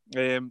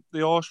 The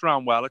horse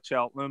ran well at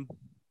Cheltenham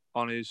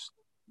on his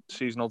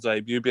seasonal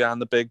debut behind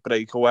the Big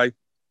Breakaway,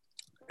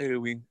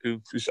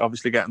 who's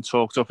obviously getting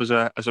talked up as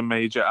a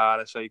major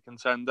RSA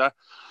contender.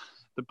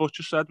 The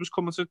Butcher Said was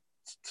coming to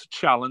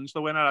challenge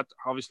the winner. I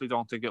obviously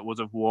don't think it would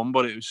have won,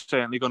 but it was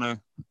certainly going to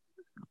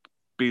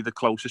be the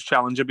closest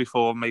challenger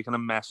before making a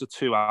mess of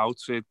 2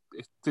 outs. It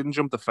didn't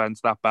jump the fence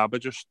that bad,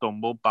 but just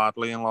stumbled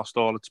badly and lost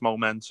all its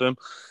momentum.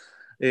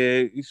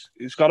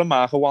 He's got a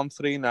mark of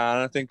 139.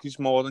 I think he's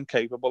more than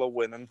capable of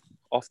winning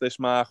off this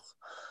mark.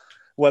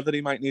 Whether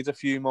he might need a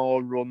few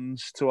more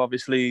runs to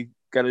obviously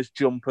get his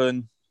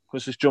jumping,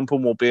 because his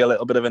jumping will be a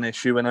little bit of an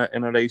issue in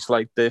a race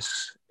like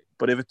this.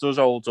 But if it does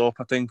hold up,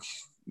 I think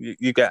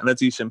you're getting a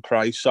decent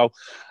price. So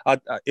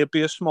it'd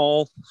be a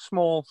small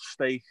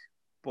stake.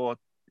 But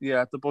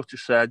yeah, the Butcher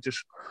Said,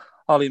 just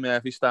Ollie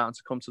Murphy starting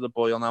to come to the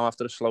boil now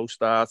after a slow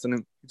start, and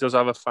he does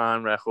have a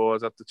fine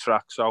record at the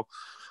track. So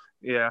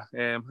yeah,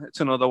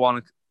 it's another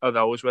one of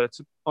those where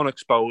it's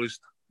unexposed.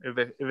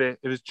 If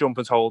his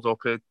jumpers hold up,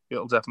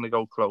 it'll definitely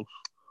go close.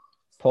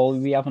 Paul, are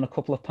we having a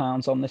couple of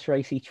pounds on this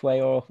race each way,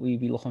 or will we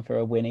be looking for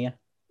a win here?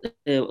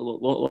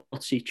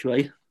 What's each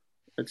way?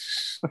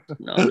 It's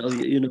no,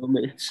 you know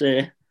me. It's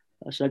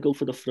I go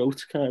for the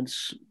throat. Can't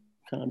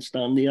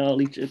stand the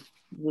early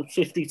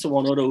 50-1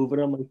 or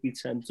over. I might be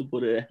tempted,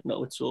 but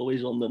no, it's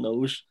always on the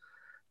nose.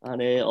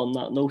 And on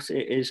that note,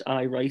 it is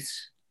I Write.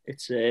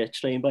 It's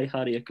trained by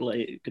Harriet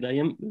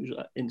Graham, who's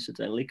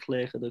incidentally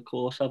clerk of the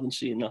course. I haven't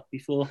seen that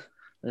before.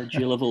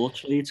 Jill of all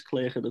trades,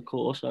 clerk of the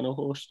course and a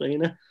horse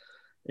trainer.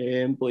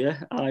 But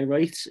yeah, I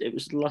Write. It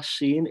was last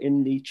seen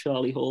in the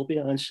Charlie Hall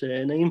behind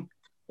Surname.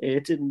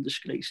 It didn't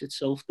disgrace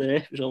itself there.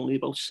 It was only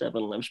about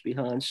 7 lengths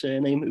behind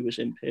Surname, who was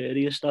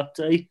imperious that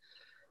day.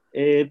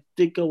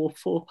 Did go up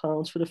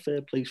 £4 for the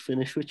third place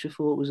finish, which I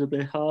thought was a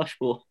bit harsh,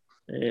 but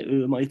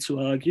who am I to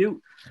argue?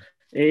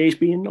 He's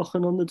been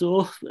knocking on the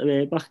door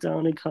back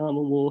down in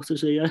Carmen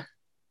Waters here.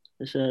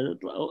 I said,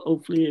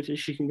 hopefully, if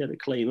she can get a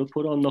claimer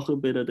put on, knock a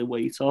bit of the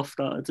weight off,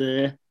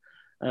 that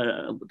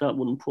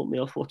wouldn't put me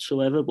off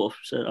whatsoever. But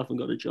I haven't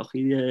got a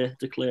jockey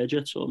declared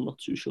yet, so I'm not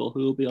too sure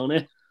who will be on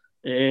it.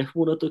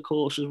 One at the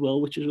course as well,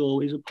 which is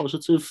always a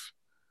positive.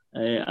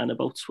 And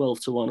about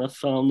 12-1 I've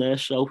found there.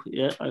 So,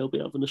 yeah, I'll be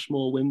having a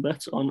small win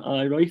bet on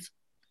I Write.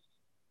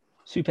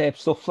 Superb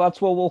stuff, lads.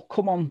 Well, we'll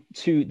come on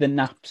to the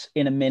naps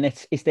in a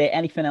minute. Is there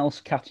anything else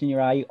catching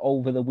your eye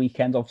over the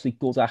weekend? Obviously,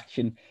 good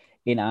action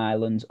in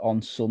Ireland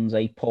on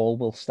Sunday. Paul,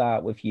 we'll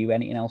start with you.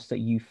 Anything else that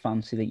you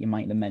fancy that you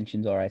might have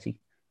mentioned already?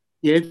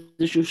 Yeah,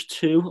 there's just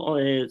 2.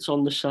 It's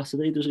on the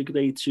Saturday. There's a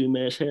Grade 2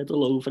 mare's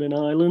hurdle over in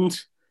Ireland.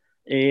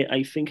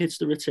 I think it's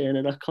the return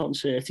of that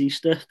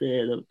Concertista,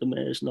 the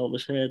mare's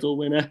novice hurdle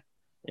winner.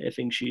 I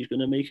think she's going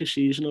to make a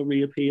seasonal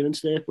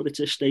reappearance there, but it's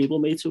a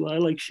stablemate who I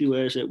like. She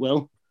wears it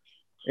well.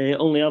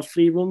 Only have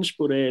 3 runs,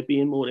 but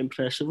being more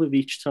impressive with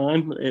each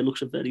time.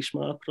 Looks a very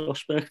smart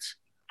prospect.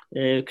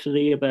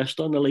 Career best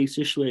on the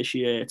latest, where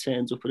she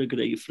turns up at a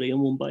Grade 3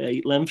 and won by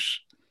 8 lengths.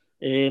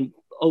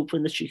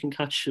 Hoping that she can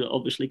catch,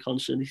 obviously,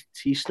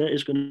 Concertista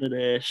is going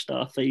to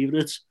star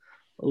favourite.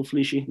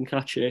 Hopefully she can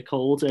catch her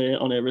cold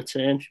on her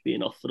return. She's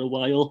been off for a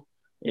while.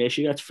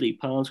 She gets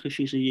 £3 because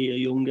she's a year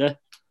younger.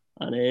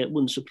 And it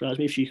wouldn't surprise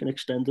me if she can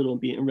extend her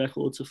unbeaten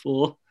record to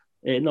 4.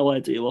 No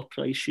idea what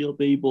price she'll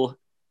be, but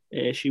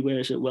she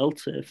wears it well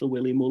for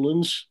Willie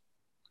Mullins.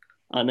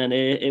 And then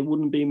it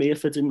wouldn't be me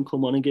if I didn't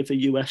come on and give a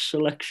US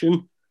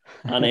selection.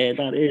 And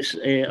that is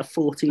a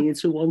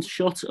 14-1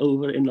 shot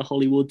over in the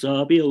Hollywood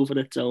Derby over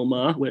at Del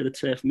Mar, where the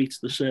turf meets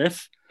the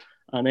surf.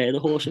 And the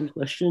horse in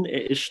question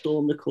is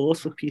Storm the Court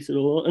for Peter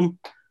Orton.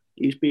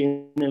 He's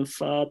been in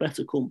far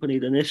better company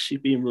than this. He's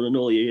been running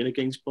all year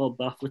against Bob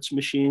Baffert's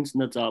machines,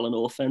 Nadal and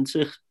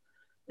Authentic.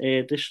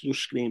 This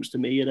just screams to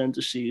me at end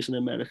of season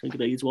American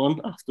Grade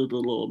 1 after the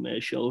Lord Mayor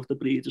Show of the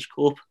Breeders'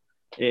 Cup.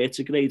 It's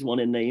a Grade 1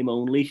 in name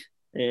only.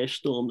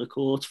 Storm the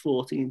Court,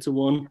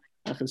 14-1.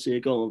 I can see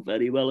it going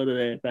very well at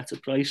a better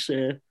price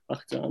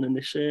back down in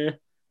this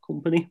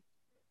company.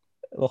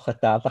 Look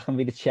at that. That can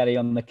be the cherry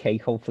on the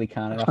cake, hopefully,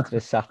 kind of after the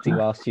Saturday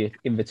whilst you're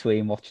in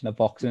between watching the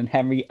boxing. And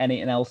Henry,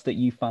 anything else that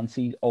you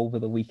fancy over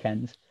the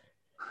weekend?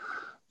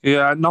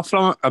 Yeah, not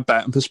from a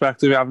betting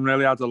perspective. We haven't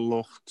really had a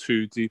look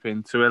too deep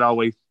into it. I'll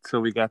wait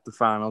till we get the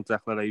final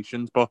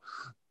declarations. But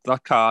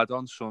that card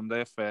on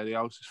Sunday at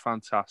Fairyhouse is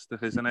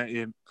fantastic, isn't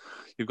it?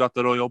 You've got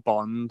the Royal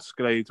Bonds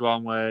Grade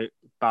 1 where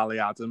Bally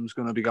Adams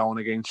going to be going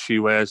against She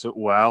Wears It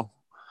Well.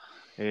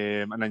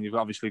 And then you've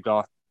obviously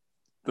got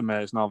the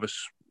Mares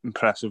Novice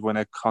impressive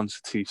winner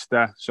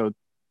Concertista. So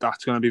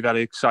that's going to be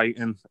very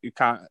exciting. You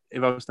can't.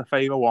 If I was to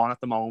favour one at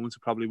the moment,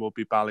 it probably would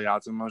be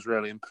Ballyadam. I was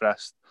really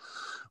impressed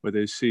with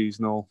his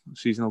seasonal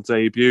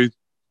debut.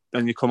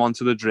 Then you come on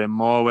to the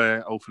Drinmore,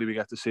 where hopefully we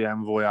get to see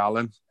Envoy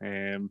Allen.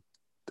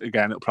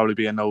 Again, it'll probably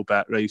be a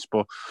no-bet race,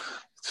 but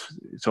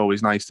it's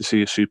always nice to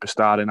see a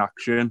superstar in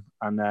action.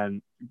 And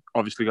then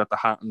obviously got the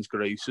Hatton's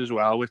Grace as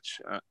well, which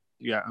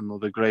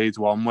another Grade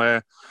 1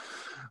 where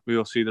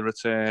we'll see the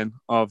return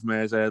of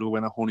Mares Hurdle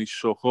winner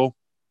Honeysuckle.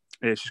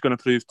 She's going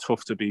to prove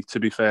tough to beat. To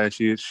be fair,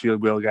 she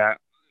will get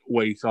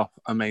weight off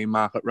her main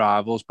market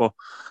rivals, but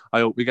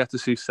I hope we get to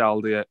see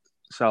Saldier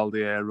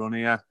run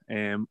here.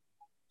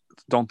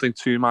 Don't think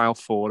 2 mile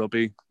 4 will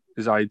be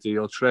his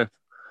ideal trip.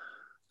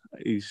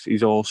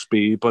 He's all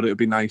speed, but it'd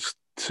be nice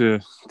to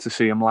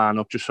see him line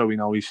up just so we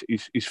know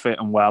he's fit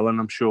and well. And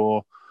I'm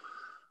sure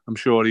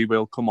he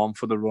will come on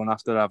for the run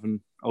after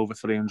having over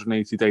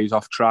 380 days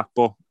off track.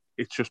 But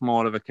it's just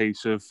more of a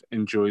case of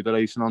enjoy the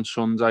racing on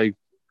Sunday.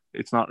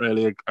 It's not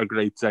really a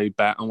great day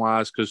betting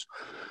wise because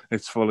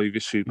it's full of your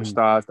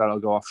superstars that'll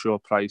go offshore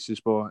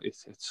prices, but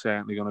it's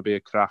certainly going to be a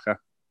cracker.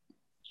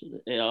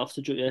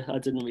 I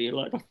didn't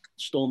realise that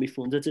Stormy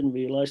Thunder. Didn't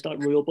realise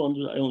that Royal Bond.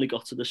 I only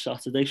got to the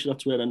Saturday, so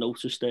that's where I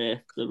noticed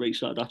the race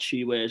that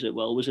She Wears It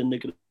Well was in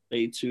the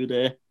Grade 2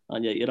 there.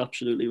 And yeah, you're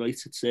absolutely right.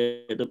 It's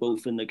they're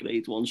both in the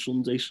Grade 1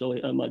 Sunday, so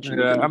I imagine.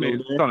 Yeah, I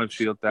mean,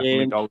 Donaldson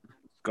definitely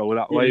go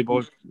that way,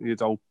 but you'd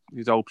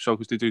hope so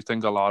because they do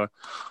think a lot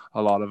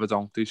of it,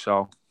 don't they?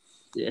 So.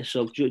 Yeah,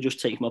 so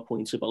just take my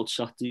points about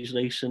Saturday's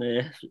race,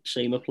 and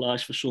same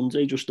applies for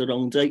Sunday, just the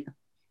wrong date.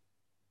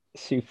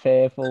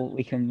 Superb. Well,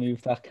 we can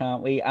move that,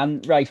 can't we?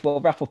 And right,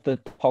 we'll wrap up the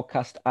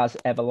podcast as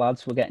ever,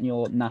 lads. We're getting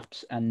your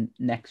naps and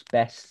next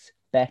best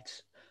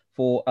bets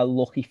for a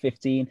lucky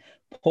 15.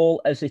 Paul,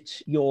 as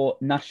it's your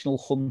National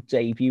Hunt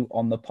debut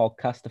on the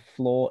podcast, the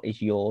floor is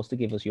yours to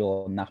give us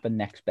your nap and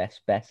next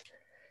best bet.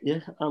 Yeah,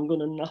 I'm going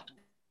to nap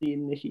the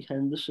Nicky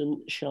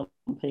Henderson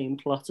Champagne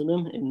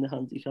Platinum in the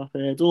handicap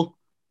hurdle.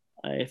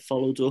 I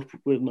followed up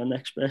with my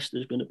next best.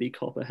 There's going to be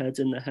Copperhead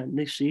in the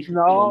Hennessy.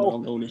 No.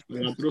 Known as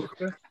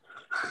Ladbroke.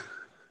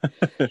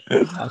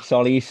 I'm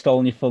sorry, he's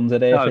stolen your thunder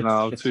there.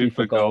 No, 2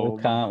 for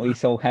gold, can't we?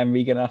 So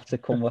Henry gonna have to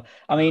come with.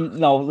 I mean,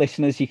 no,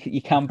 listeners,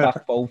 you can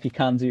back both. You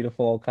can do the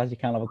forecast. You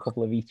can have a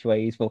couple of each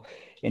ways. But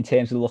in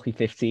terms of the lucky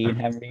 15,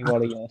 Henry,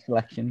 what are your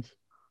selections?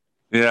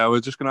 Yeah,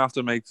 we're just gonna have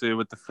to make do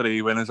with the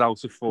 3 winners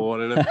out of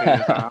 4. It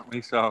appears, aren't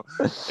we? So,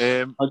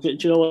 do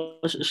you know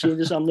what? As soon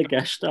as I'm the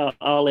guest,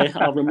 I'll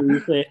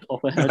remove the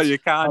Copperhead. No, you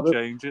can't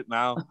change it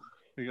now.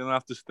 You're gonna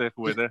have to stick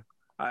with it.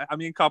 I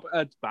mean,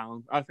 Copperhead's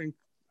bound. I think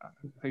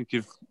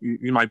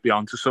you might be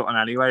onto something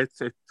anyway.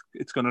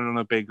 It's going to run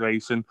a big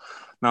race, and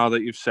now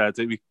that you've said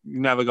it, you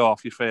never go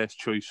off your first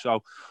choice.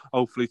 So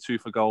hopefully 2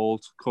 for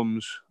gold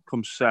comes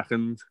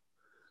second.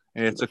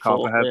 It's a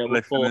Copperhead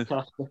listener.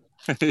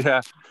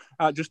 Yeah,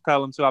 I just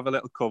tell them to have a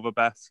little cover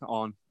bet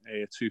on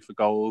 2 for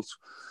gold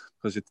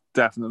because it's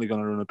definitely going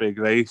to run a big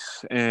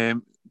race.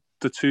 The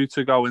 2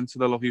 to go into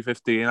the lucky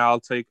 15, I'll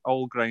take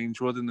Old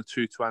Grangewood in the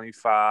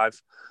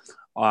 225.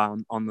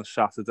 On the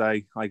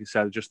Saturday. Like I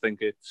said, I just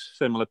think it's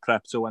similar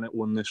prep to when it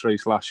won this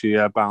race last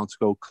year, bound to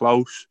go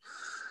close.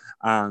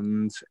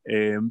 And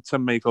to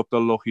make up the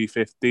lucky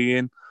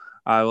 15,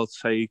 I will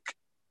take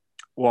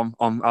one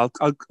on. I'll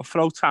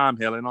throw Time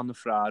Hill in on the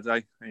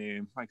Friday.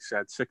 Like I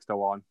said,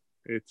 6-1.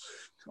 It's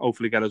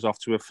hopefully get us off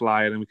to a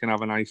flyer, and we can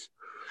have a nice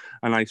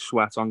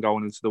sweat on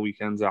going into the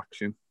weekend's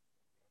action.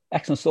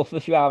 Excellent stuff.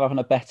 If you are having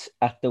a bet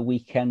at the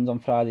weekend on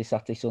Friday,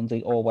 Saturday,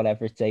 Sunday, or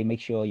whatever it's day, make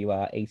sure you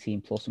are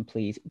 18 plus and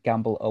please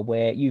gamble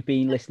aware. You've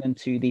been listening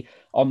to the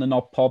On the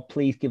Knob pod.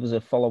 Please give us a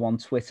follow on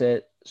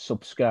Twitter,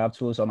 subscribe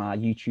to us on our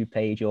YouTube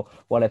page or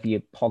whatever your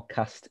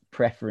podcast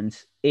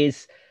preference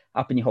is.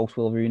 I've been your host,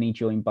 Will Rooney,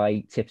 joined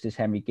by tipsters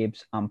Henry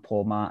Gibbs and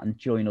Paul Martin.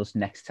 Join us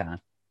next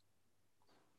time.